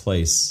reach this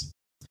place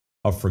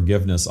of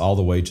forgiveness all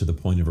the way to the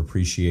point of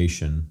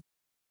appreciation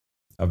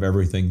of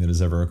everything that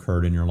has ever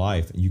occurred in your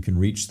life. You can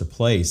reach the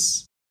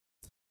place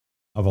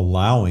of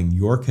allowing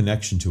your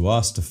connection to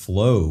us to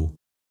flow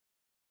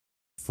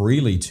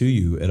freely to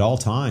you at all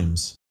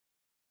times.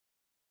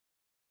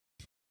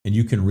 And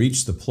you can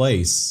reach the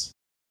place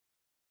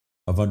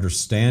of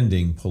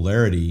understanding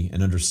polarity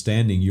and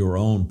understanding your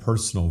own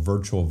personal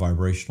virtual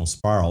vibrational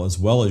spiral, as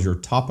well as your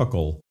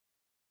topical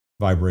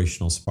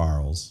vibrational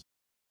spirals.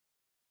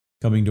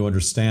 Coming to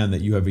understand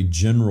that you have a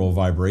general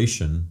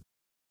vibration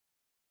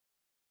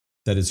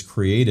that is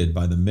created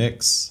by the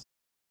mix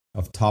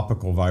of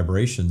topical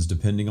vibrations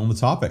depending on the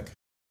topic.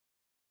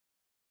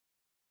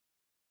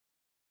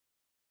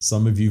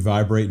 Some of you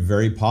vibrate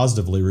very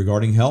positively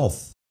regarding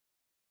health.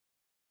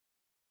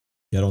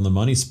 Yet on the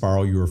money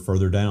spiral, you are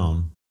further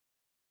down.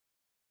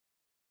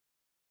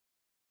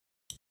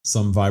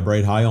 Some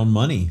vibrate high on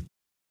money,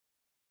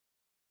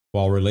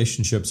 while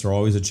relationships are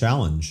always a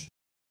challenge.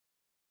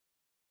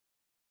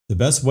 The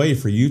best way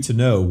for you to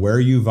know where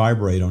you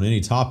vibrate on any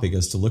topic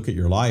is to look at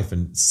your life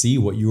and see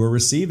what you are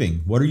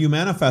receiving. What are you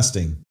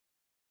manifesting?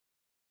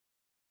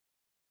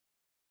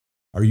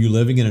 Are you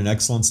living in an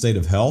excellent state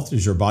of health?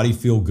 Does your body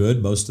feel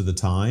good most of the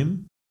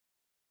time?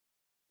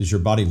 Does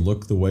your body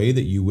look the way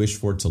that you wish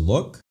for it to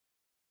look?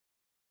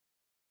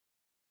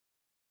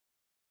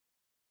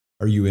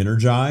 Are you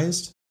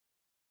energized?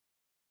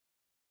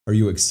 Are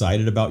you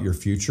excited about your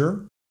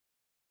future?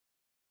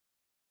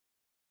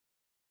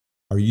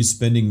 Are you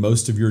spending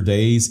most of your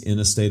days in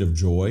a state of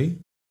joy?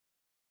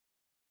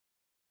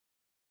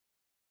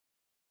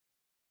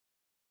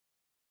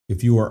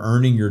 If you are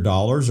earning your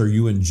dollars, are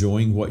you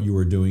enjoying what you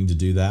are doing to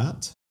do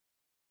that?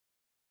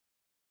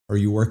 Are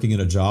you working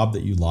in a job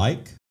that you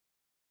like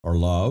or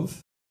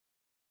love?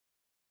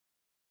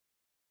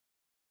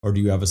 Or do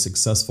you have a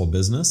successful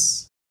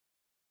business?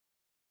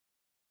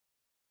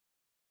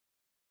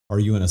 Are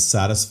you in a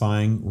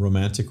satisfying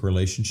romantic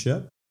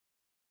relationship?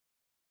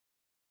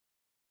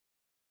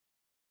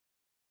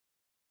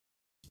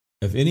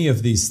 If any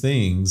of these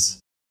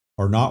things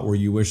are not where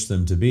you wish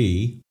them to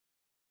be,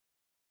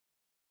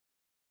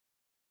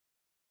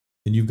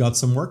 then you've got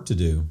some work to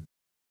do.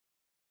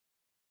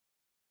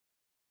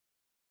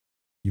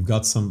 You've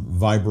got some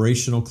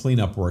vibrational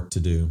cleanup work to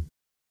do.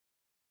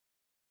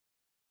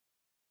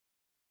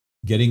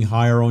 Getting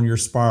higher on your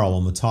spiral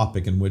on the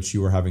topic in which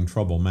you are having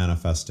trouble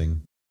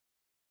manifesting.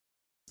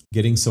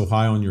 Getting so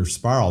high on your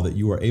spiral that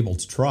you are able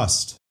to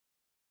trust.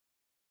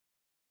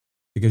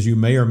 Because you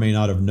may or may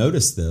not have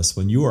noticed this,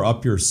 when you are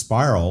up your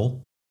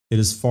spiral, it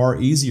is far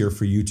easier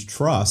for you to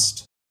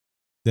trust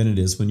than it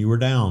is when you are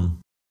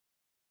down.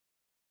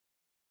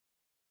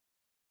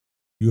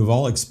 You have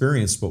all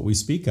experienced what we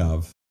speak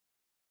of.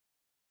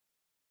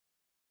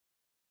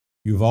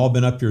 You've all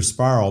been up your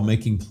spiral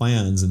making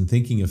plans and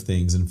thinking of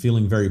things and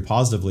feeling very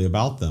positively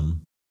about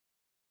them.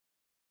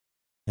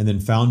 And then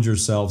found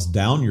yourselves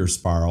down your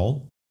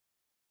spiral,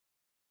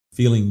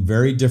 feeling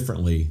very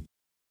differently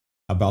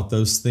about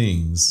those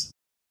things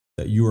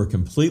that you were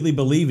completely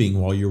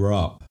believing while you were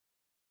up.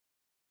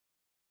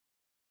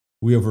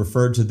 We have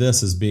referred to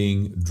this as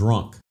being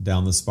drunk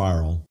down the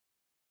spiral,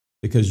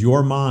 because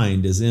your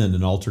mind is in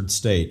an altered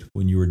state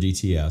when you are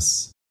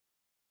DTS.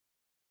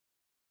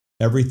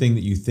 Everything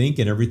that you think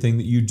and everything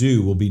that you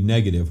do will be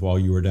negative while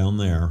you are down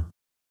there.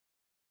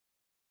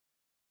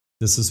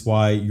 This is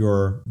why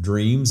your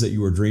dreams that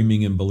you were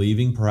dreaming and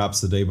believing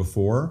perhaps the day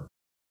before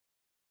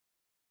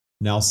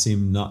now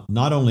seem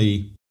not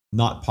only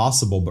not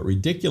possible, but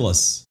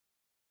ridiculous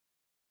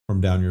from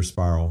down your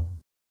spiral.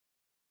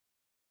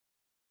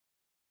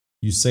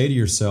 You say to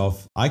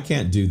yourself, I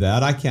can't do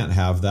that, I can't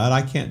have that,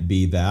 I can't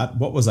be that.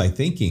 What was I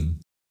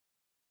thinking?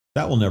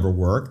 That will never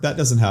work. That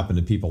doesn't happen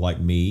to people like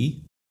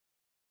me.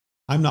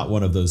 I'm not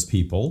one of those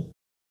people.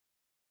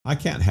 I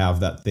can't have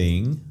that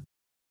thing,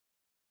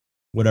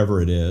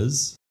 whatever it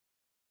is.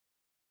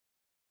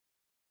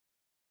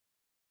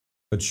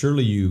 But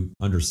surely you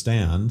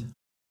understand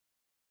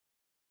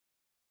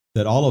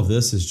that all of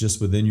this is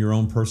just within your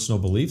own personal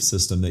belief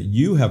system that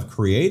you have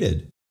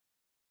created,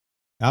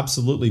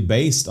 absolutely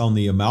based on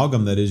the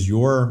amalgam that is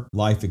your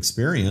life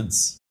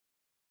experience,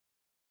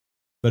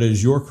 but it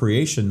is your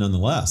creation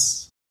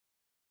nonetheless.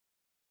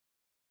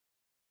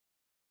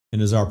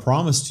 And is our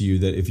promise to you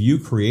that if you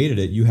created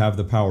it, you have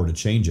the power to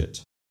change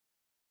it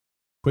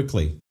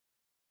quickly.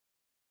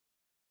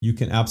 You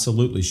can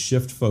absolutely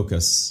shift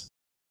focus.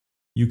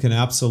 You can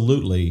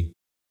absolutely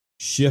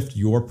shift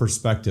your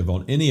perspective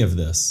on any of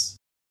this.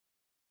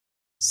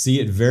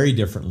 See it very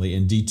differently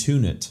and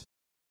detune it.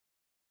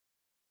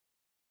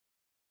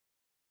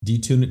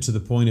 Detune it to the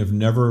point of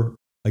never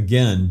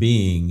again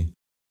being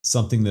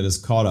something that is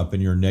caught up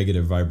in your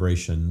negative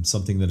vibration,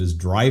 something that is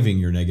driving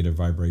your negative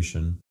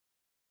vibration,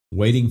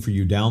 waiting for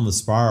you down the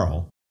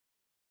spiral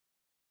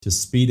to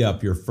speed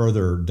up your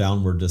further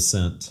downward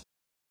descent.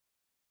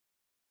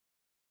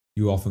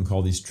 You often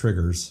call these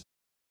triggers.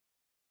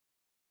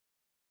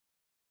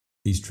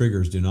 These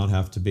triggers do not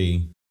have to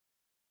be.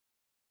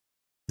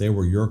 They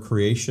were your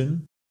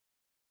creation.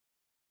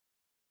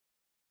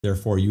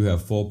 Therefore, you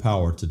have full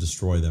power to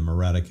destroy them,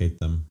 eradicate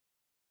them.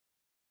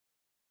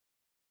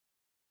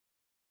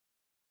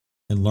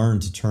 And learn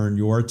to turn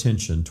your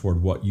attention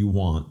toward what you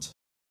want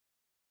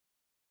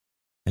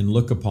and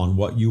look upon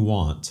what you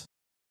want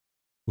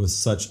with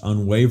such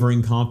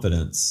unwavering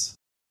confidence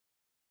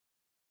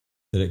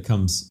that it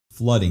comes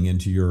flooding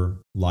into your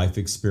life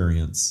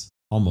experience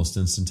almost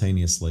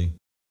instantaneously.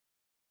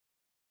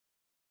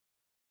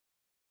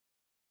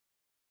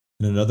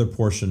 And another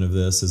portion of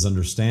this is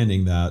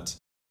understanding that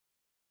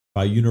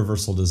by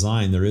universal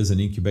design, there is an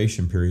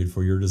incubation period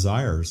for your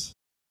desires.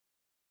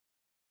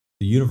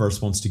 The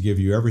universe wants to give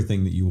you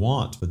everything that you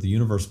want, but the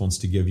universe wants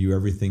to give you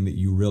everything that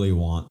you really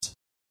want.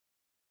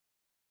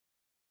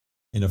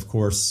 And of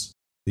course,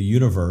 the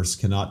universe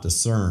cannot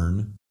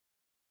discern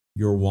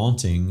your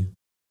wanting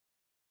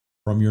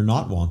from your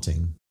not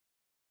wanting.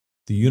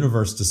 The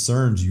universe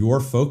discerns your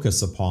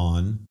focus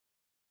upon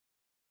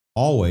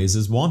always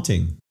as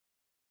wanting.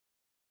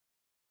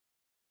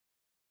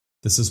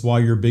 This is why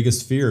your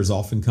biggest fears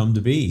often come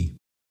to be,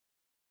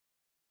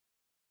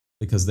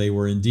 because they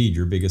were indeed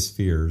your biggest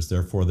fears.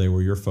 Therefore, they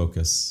were your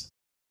focus.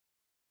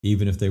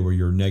 Even if they were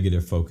your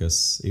negative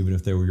focus, even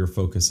if they were your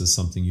focus as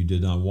something you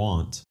did not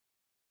want,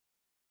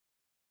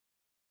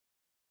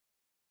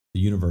 the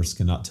universe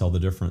cannot tell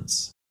the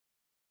difference.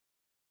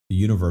 The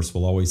universe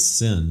will always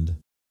send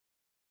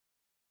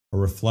a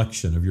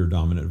reflection of your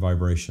dominant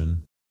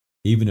vibration,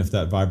 even if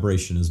that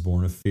vibration is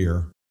born of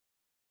fear.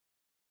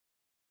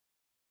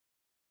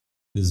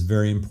 It is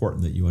very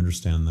important that you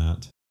understand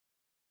that.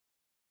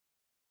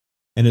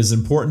 And it is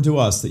important to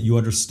us that you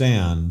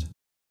understand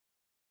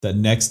that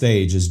Next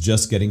Age is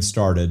just getting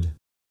started,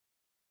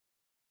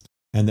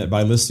 and that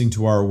by listening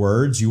to our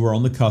words, you are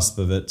on the cusp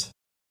of it,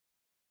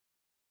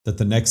 that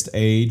the Next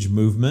Age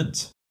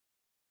movement,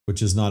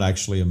 which is not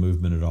actually a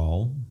movement at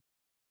all,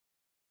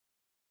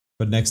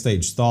 but Next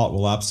Age thought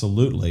will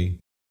absolutely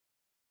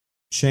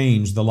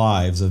change the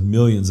lives of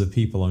millions of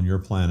people on your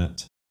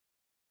planet.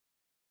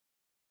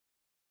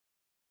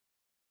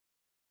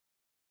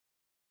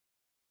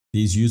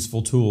 These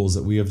useful tools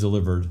that we have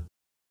delivered,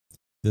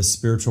 this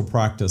spiritual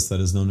practice that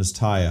is known as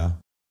Taya,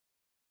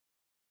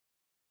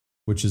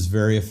 which is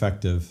very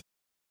effective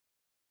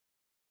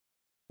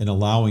in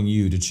allowing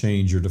you to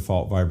change your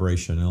default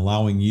vibration and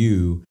allowing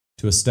you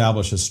to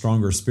establish a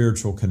stronger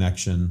spiritual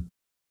connection.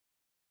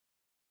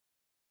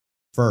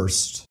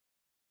 First,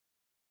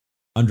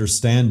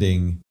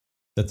 understanding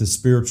that the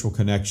spiritual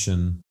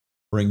connection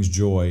brings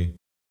joy.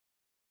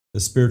 The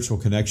spiritual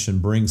connection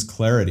brings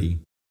clarity.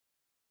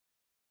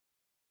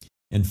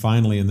 And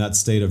finally, in that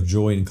state of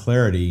joy and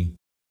clarity,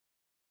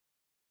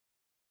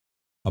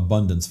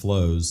 abundance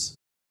flows.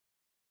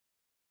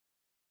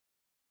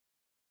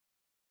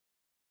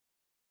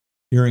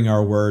 Hearing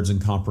our words and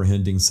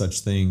comprehending such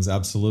things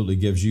absolutely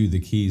gives you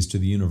the keys to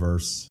the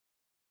universe.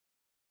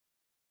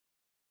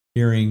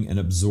 Hearing and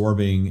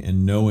absorbing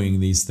and knowing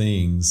these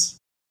things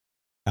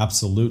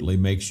absolutely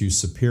makes you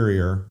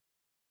superior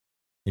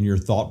in your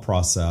thought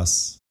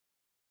process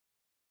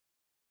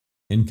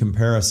in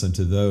comparison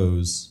to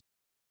those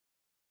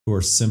who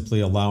are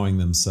simply allowing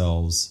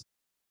themselves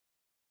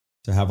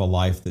to have a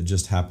life that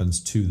just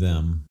happens to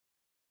them.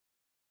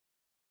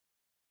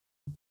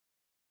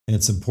 And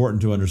it's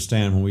important to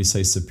understand when we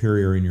say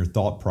superior in your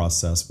thought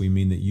process, we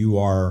mean that you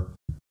are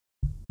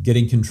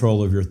getting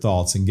control of your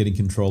thoughts and getting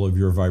control of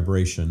your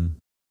vibration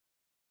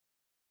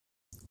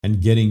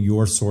and getting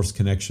your source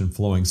connection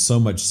flowing, so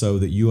much so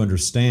that you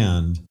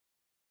understand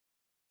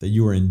that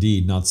you are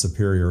indeed not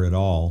superior at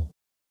all,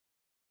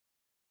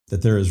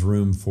 that there is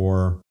room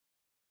for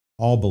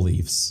all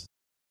beliefs.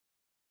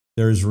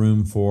 There is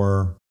room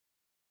for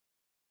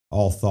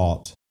all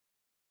thought.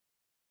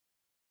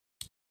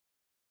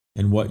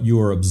 And what you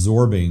are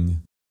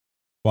absorbing,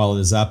 while it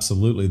is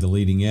absolutely the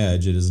leading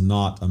edge, it is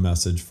not a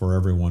message for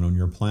everyone on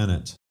your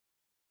planet.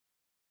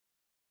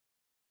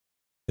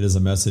 It is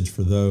a message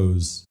for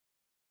those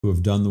who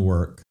have done the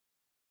work,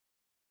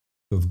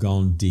 who have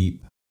gone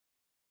deep,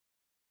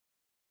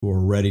 who are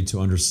ready to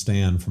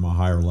understand from a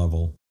higher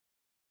level.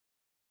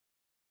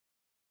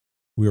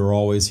 We are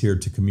always here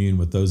to commune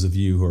with those of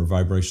you who are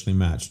vibrationally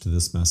matched to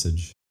this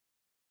message,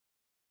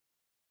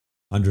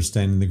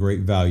 understanding the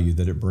great value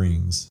that it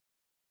brings.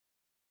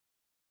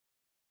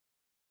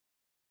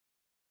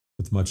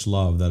 With much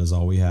love, that is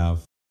all we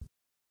have.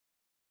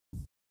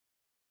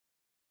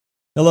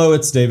 Hello,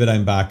 it's David.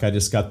 I'm back. I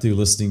just got through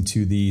listening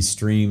to the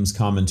stream's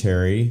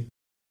commentary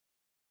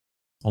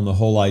on the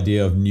whole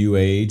idea of New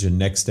Age and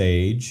Next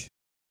Age,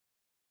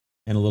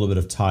 and a little bit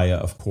of Taya,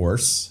 of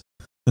course.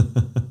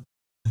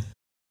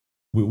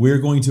 We're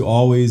going to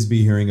always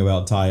be hearing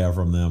about Taya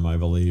from them, I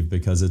believe,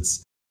 because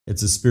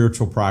It's a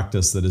spiritual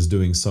practice that is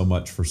doing so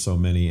much for so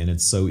many, and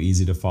it's so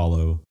easy to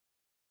follow,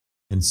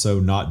 and so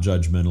not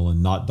judgmental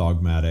and not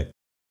dogmatic.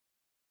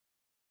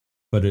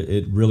 But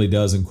it really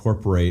does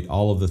incorporate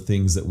all of the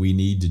things that we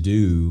need to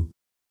do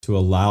to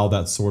allow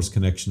that source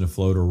connection to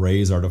flow, to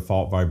raise our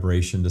default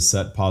vibration, to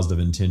set positive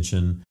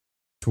intention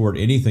toward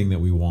anything that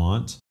we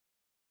want,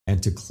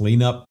 and to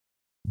clean up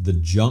the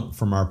junk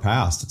from our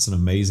past. It's an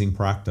amazing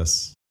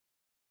practice.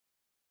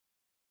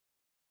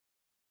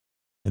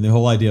 And the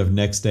whole idea of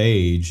next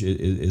age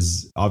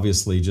is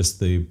obviously just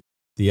the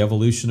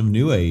evolution of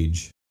New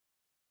Age.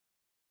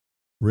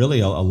 Really,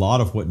 a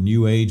lot of what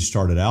New Age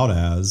started out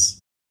as,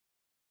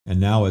 and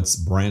now it's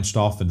branched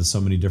off into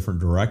so many different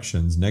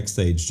directions. Next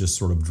age just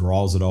sort of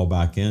draws it all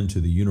back into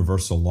the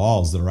universal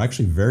laws that are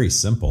actually very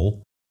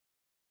simple.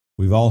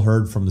 We've all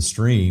heard from the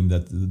stream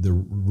that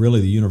really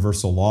the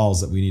universal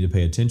laws that we need to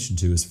pay attention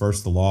to is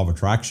first the law of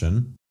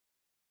attraction,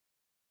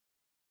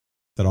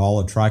 that all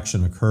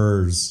attraction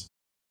occurs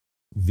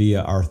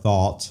via our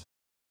thought,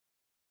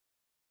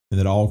 and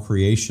that all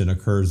creation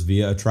occurs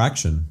via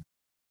attraction.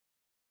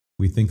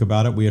 We think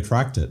about it, we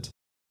attract it.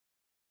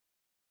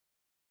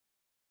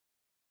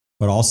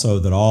 But also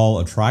that all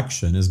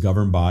attraction is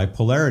governed by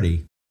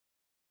polarity.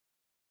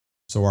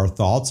 So our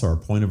thoughts, our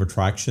point of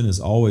attraction is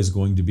always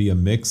going to be a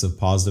mix of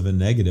positive and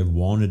negative,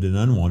 wanted and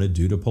unwanted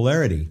due to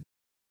polarity.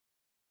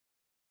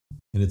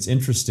 And it's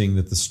interesting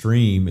that the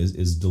stream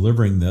is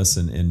delivering this,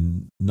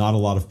 and not a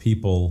lot of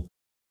people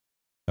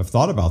have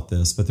thought about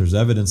this, but there's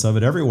evidence of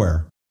it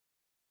everywhere.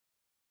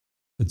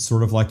 It's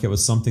sort of like it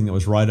was something that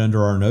was right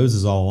under our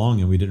noses all along,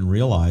 and we didn't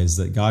realize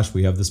that, gosh,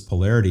 we have this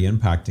polarity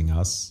impacting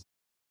us.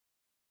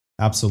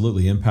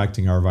 Absolutely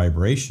impacting our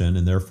vibration,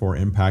 and therefore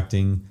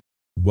impacting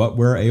what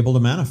we're able to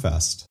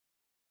manifest.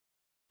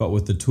 But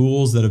with the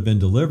tools that have been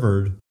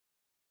delivered,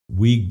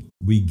 we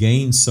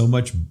gain so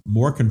much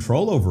more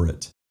control over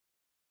it.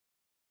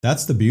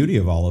 That's the beauty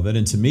of all of it.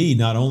 And to me,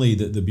 not only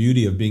the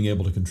beauty of being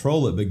able to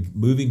control it, but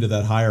moving to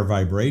that higher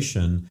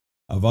vibration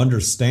of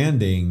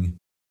understanding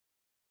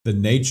the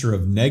nature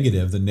of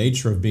negative, the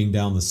nature of being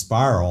down the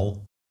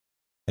spiral,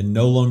 and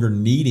no longer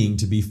needing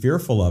to be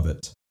fearful of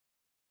it,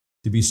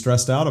 to be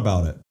stressed out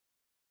about it.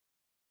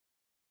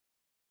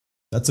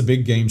 That's a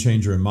big game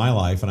changer in my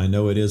life, and I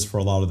know it is for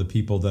a lot of the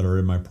people that are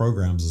in my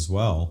programs as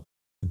well,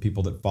 and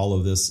people that follow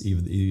this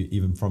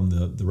even from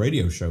the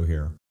radio show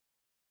here.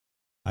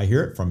 I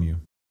hear it from you.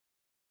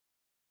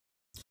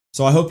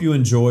 So I hope you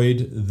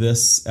enjoyed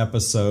this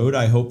episode.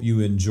 I hope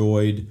you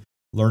enjoyed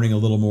learning a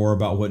little more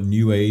about what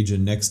New Age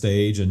and Next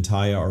Age and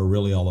Taya are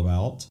really all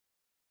about.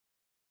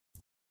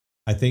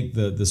 I think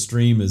the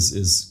stream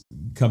is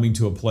coming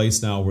to a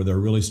place now where they're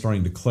really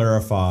starting to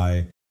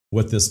clarify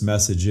what this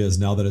message is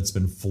now that it's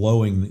been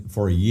flowing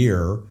for a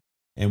year.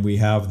 And we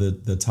have the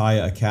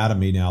Taya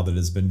Academy now that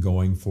has been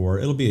going for,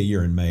 it'll be a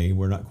year in May.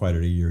 We're not quite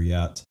at a year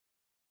yet.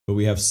 But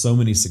we have so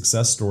many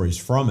success stories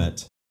from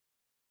it.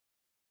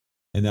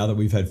 And now that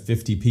we've had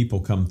 50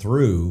 people come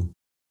through,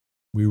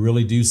 we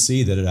really do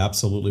see that it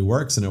absolutely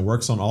works, and it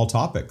works on all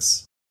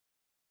topics.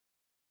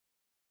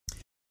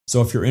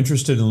 So if you're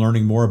interested in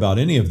learning more about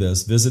any of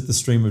this, visit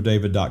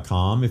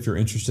thestreamofdavid.com. If you're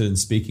interested in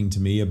speaking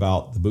to me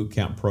about the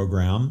bootcamp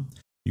program,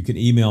 you can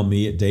email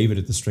me at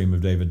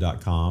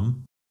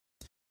david@thestreamofdavid.com.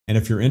 And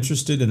if you're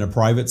interested in a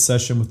private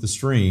session with the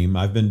stream,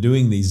 I've been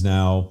doing these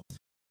now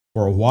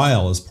for a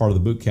while as part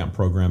of the bootcamp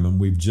program, and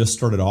we've just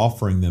started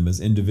offering them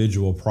as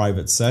individual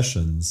private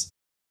sessions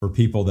for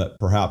people that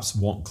perhaps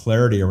want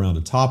clarity around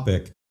a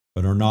topic,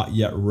 but are not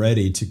yet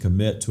ready to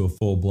commit to a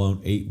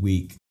full-blown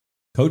 8-week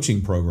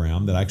coaching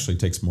program that actually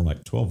takes more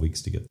like 12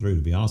 weeks to get through,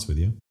 to be honest with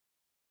you.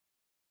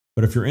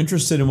 But if you're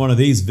interested in one of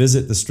these,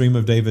 visit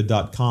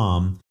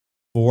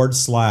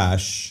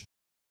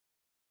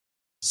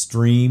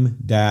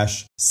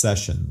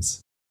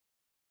thestreamofdavid.com/stream-sessions.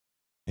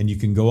 And you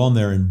can go on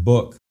there and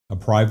book a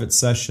private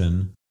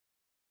session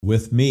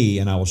with me,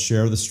 and I will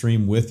share the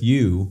stream with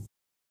you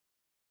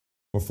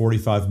for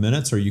 45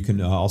 minutes, or you can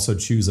also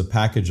choose a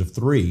package of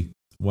 3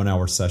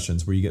 one-hour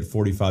sessions where you get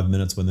 45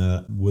 minutes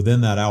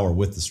within that hour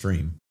with the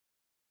stream.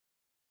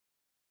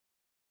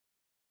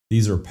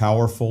 These are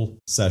powerful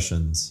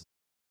sessions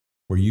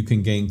where you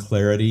can gain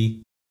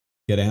clarity,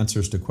 get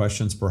answers to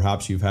questions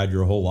perhaps you've had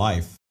your whole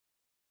life.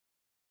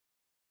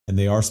 And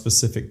they are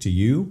specific to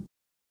you,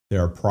 they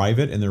are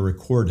private, and they're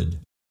recorded.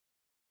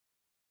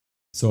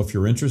 So if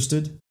you're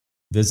interested,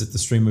 visit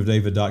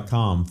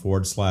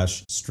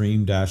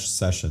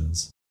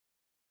thestreamofdavid.com/stream-sessions.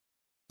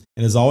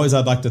 And as always,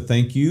 I'd like to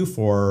thank you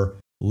for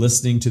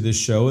listening to this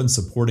show and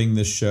supporting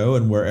this show,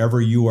 and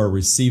wherever you are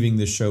receiving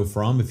this show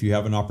from. If you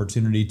have an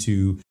opportunity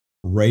to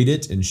rate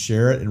it and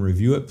share it and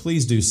review it,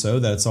 please do so.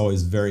 That's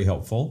always very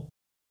helpful.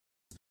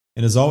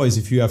 And as always,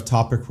 if you have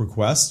topic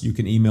requests, you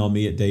can email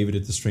me at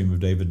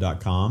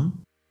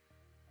david@thestreamofdavid.com.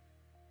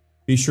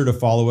 Be sure to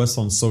follow us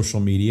on social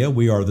media.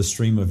 We are The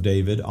Stream of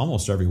David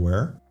almost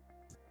everywhere.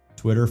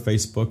 Twitter,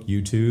 Facebook,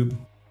 YouTube.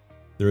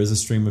 There is a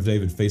Stream of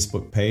David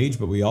Facebook page,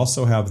 but we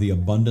also have the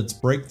Abundance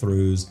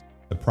Breakthroughs,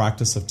 the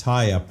Practice of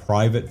Taya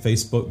private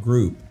Facebook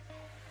group.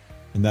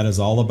 And that is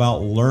all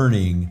about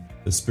learning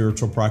the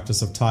spiritual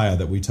practice of Taya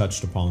that we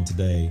touched upon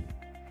today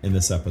in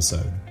this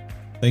episode.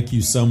 Thank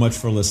you so much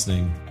for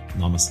listening.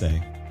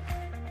 Namaste.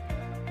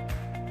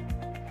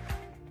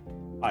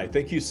 Hi,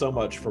 thank you so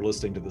much for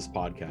listening to this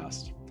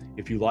podcast.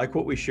 If you like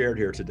what we shared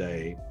here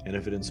today, and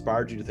if it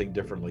inspired you to think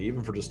differently,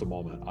 even for just a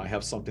moment, I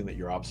have something that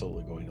you're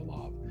absolutely going to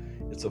love.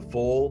 It's a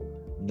full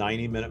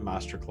 90-minute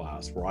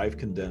masterclass where I've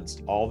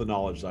condensed all the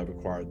knowledge that I've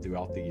acquired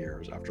throughout the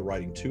years after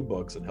writing 2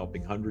 books and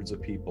helping hundreds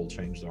of people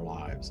change their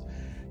lives.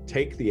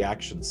 Take the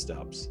action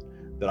steps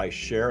that I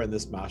share in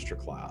this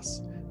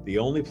masterclass. The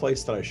only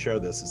place that I share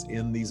this is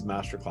in these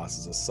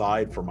masterclasses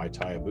aside from my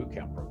Taya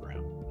Bootcamp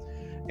program.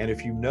 And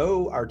if you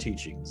know our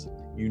teachings,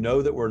 you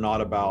know that we're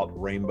not about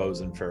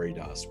rainbows and fairy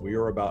dust. We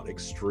are about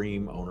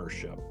extreme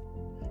ownership,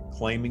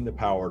 claiming the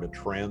power to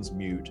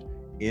transmute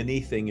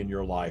anything in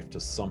your life to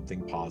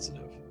something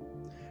positive,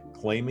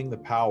 claiming the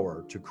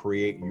power to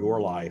create your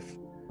life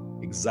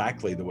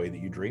exactly the way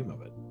that you dream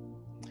of it.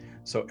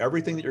 So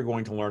everything that you're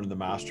going to learn in the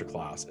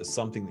masterclass is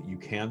something that you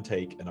can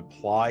take and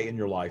apply in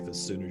your life as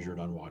soon as you're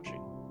done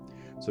watching.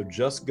 So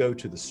just go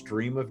to the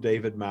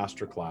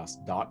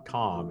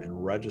streamofdavidmasterclass.com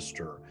and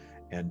register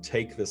and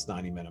take this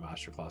 90-minute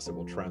masterclass. It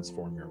will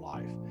transform your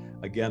life.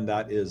 Again,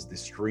 that is the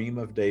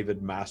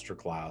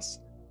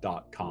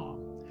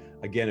streamofdavidmasterclass.com.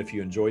 Again, if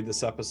you enjoyed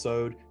this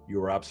episode,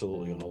 you are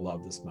absolutely going to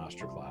love this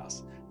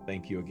masterclass.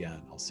 Thank you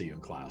again. I'll see you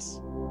in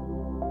class.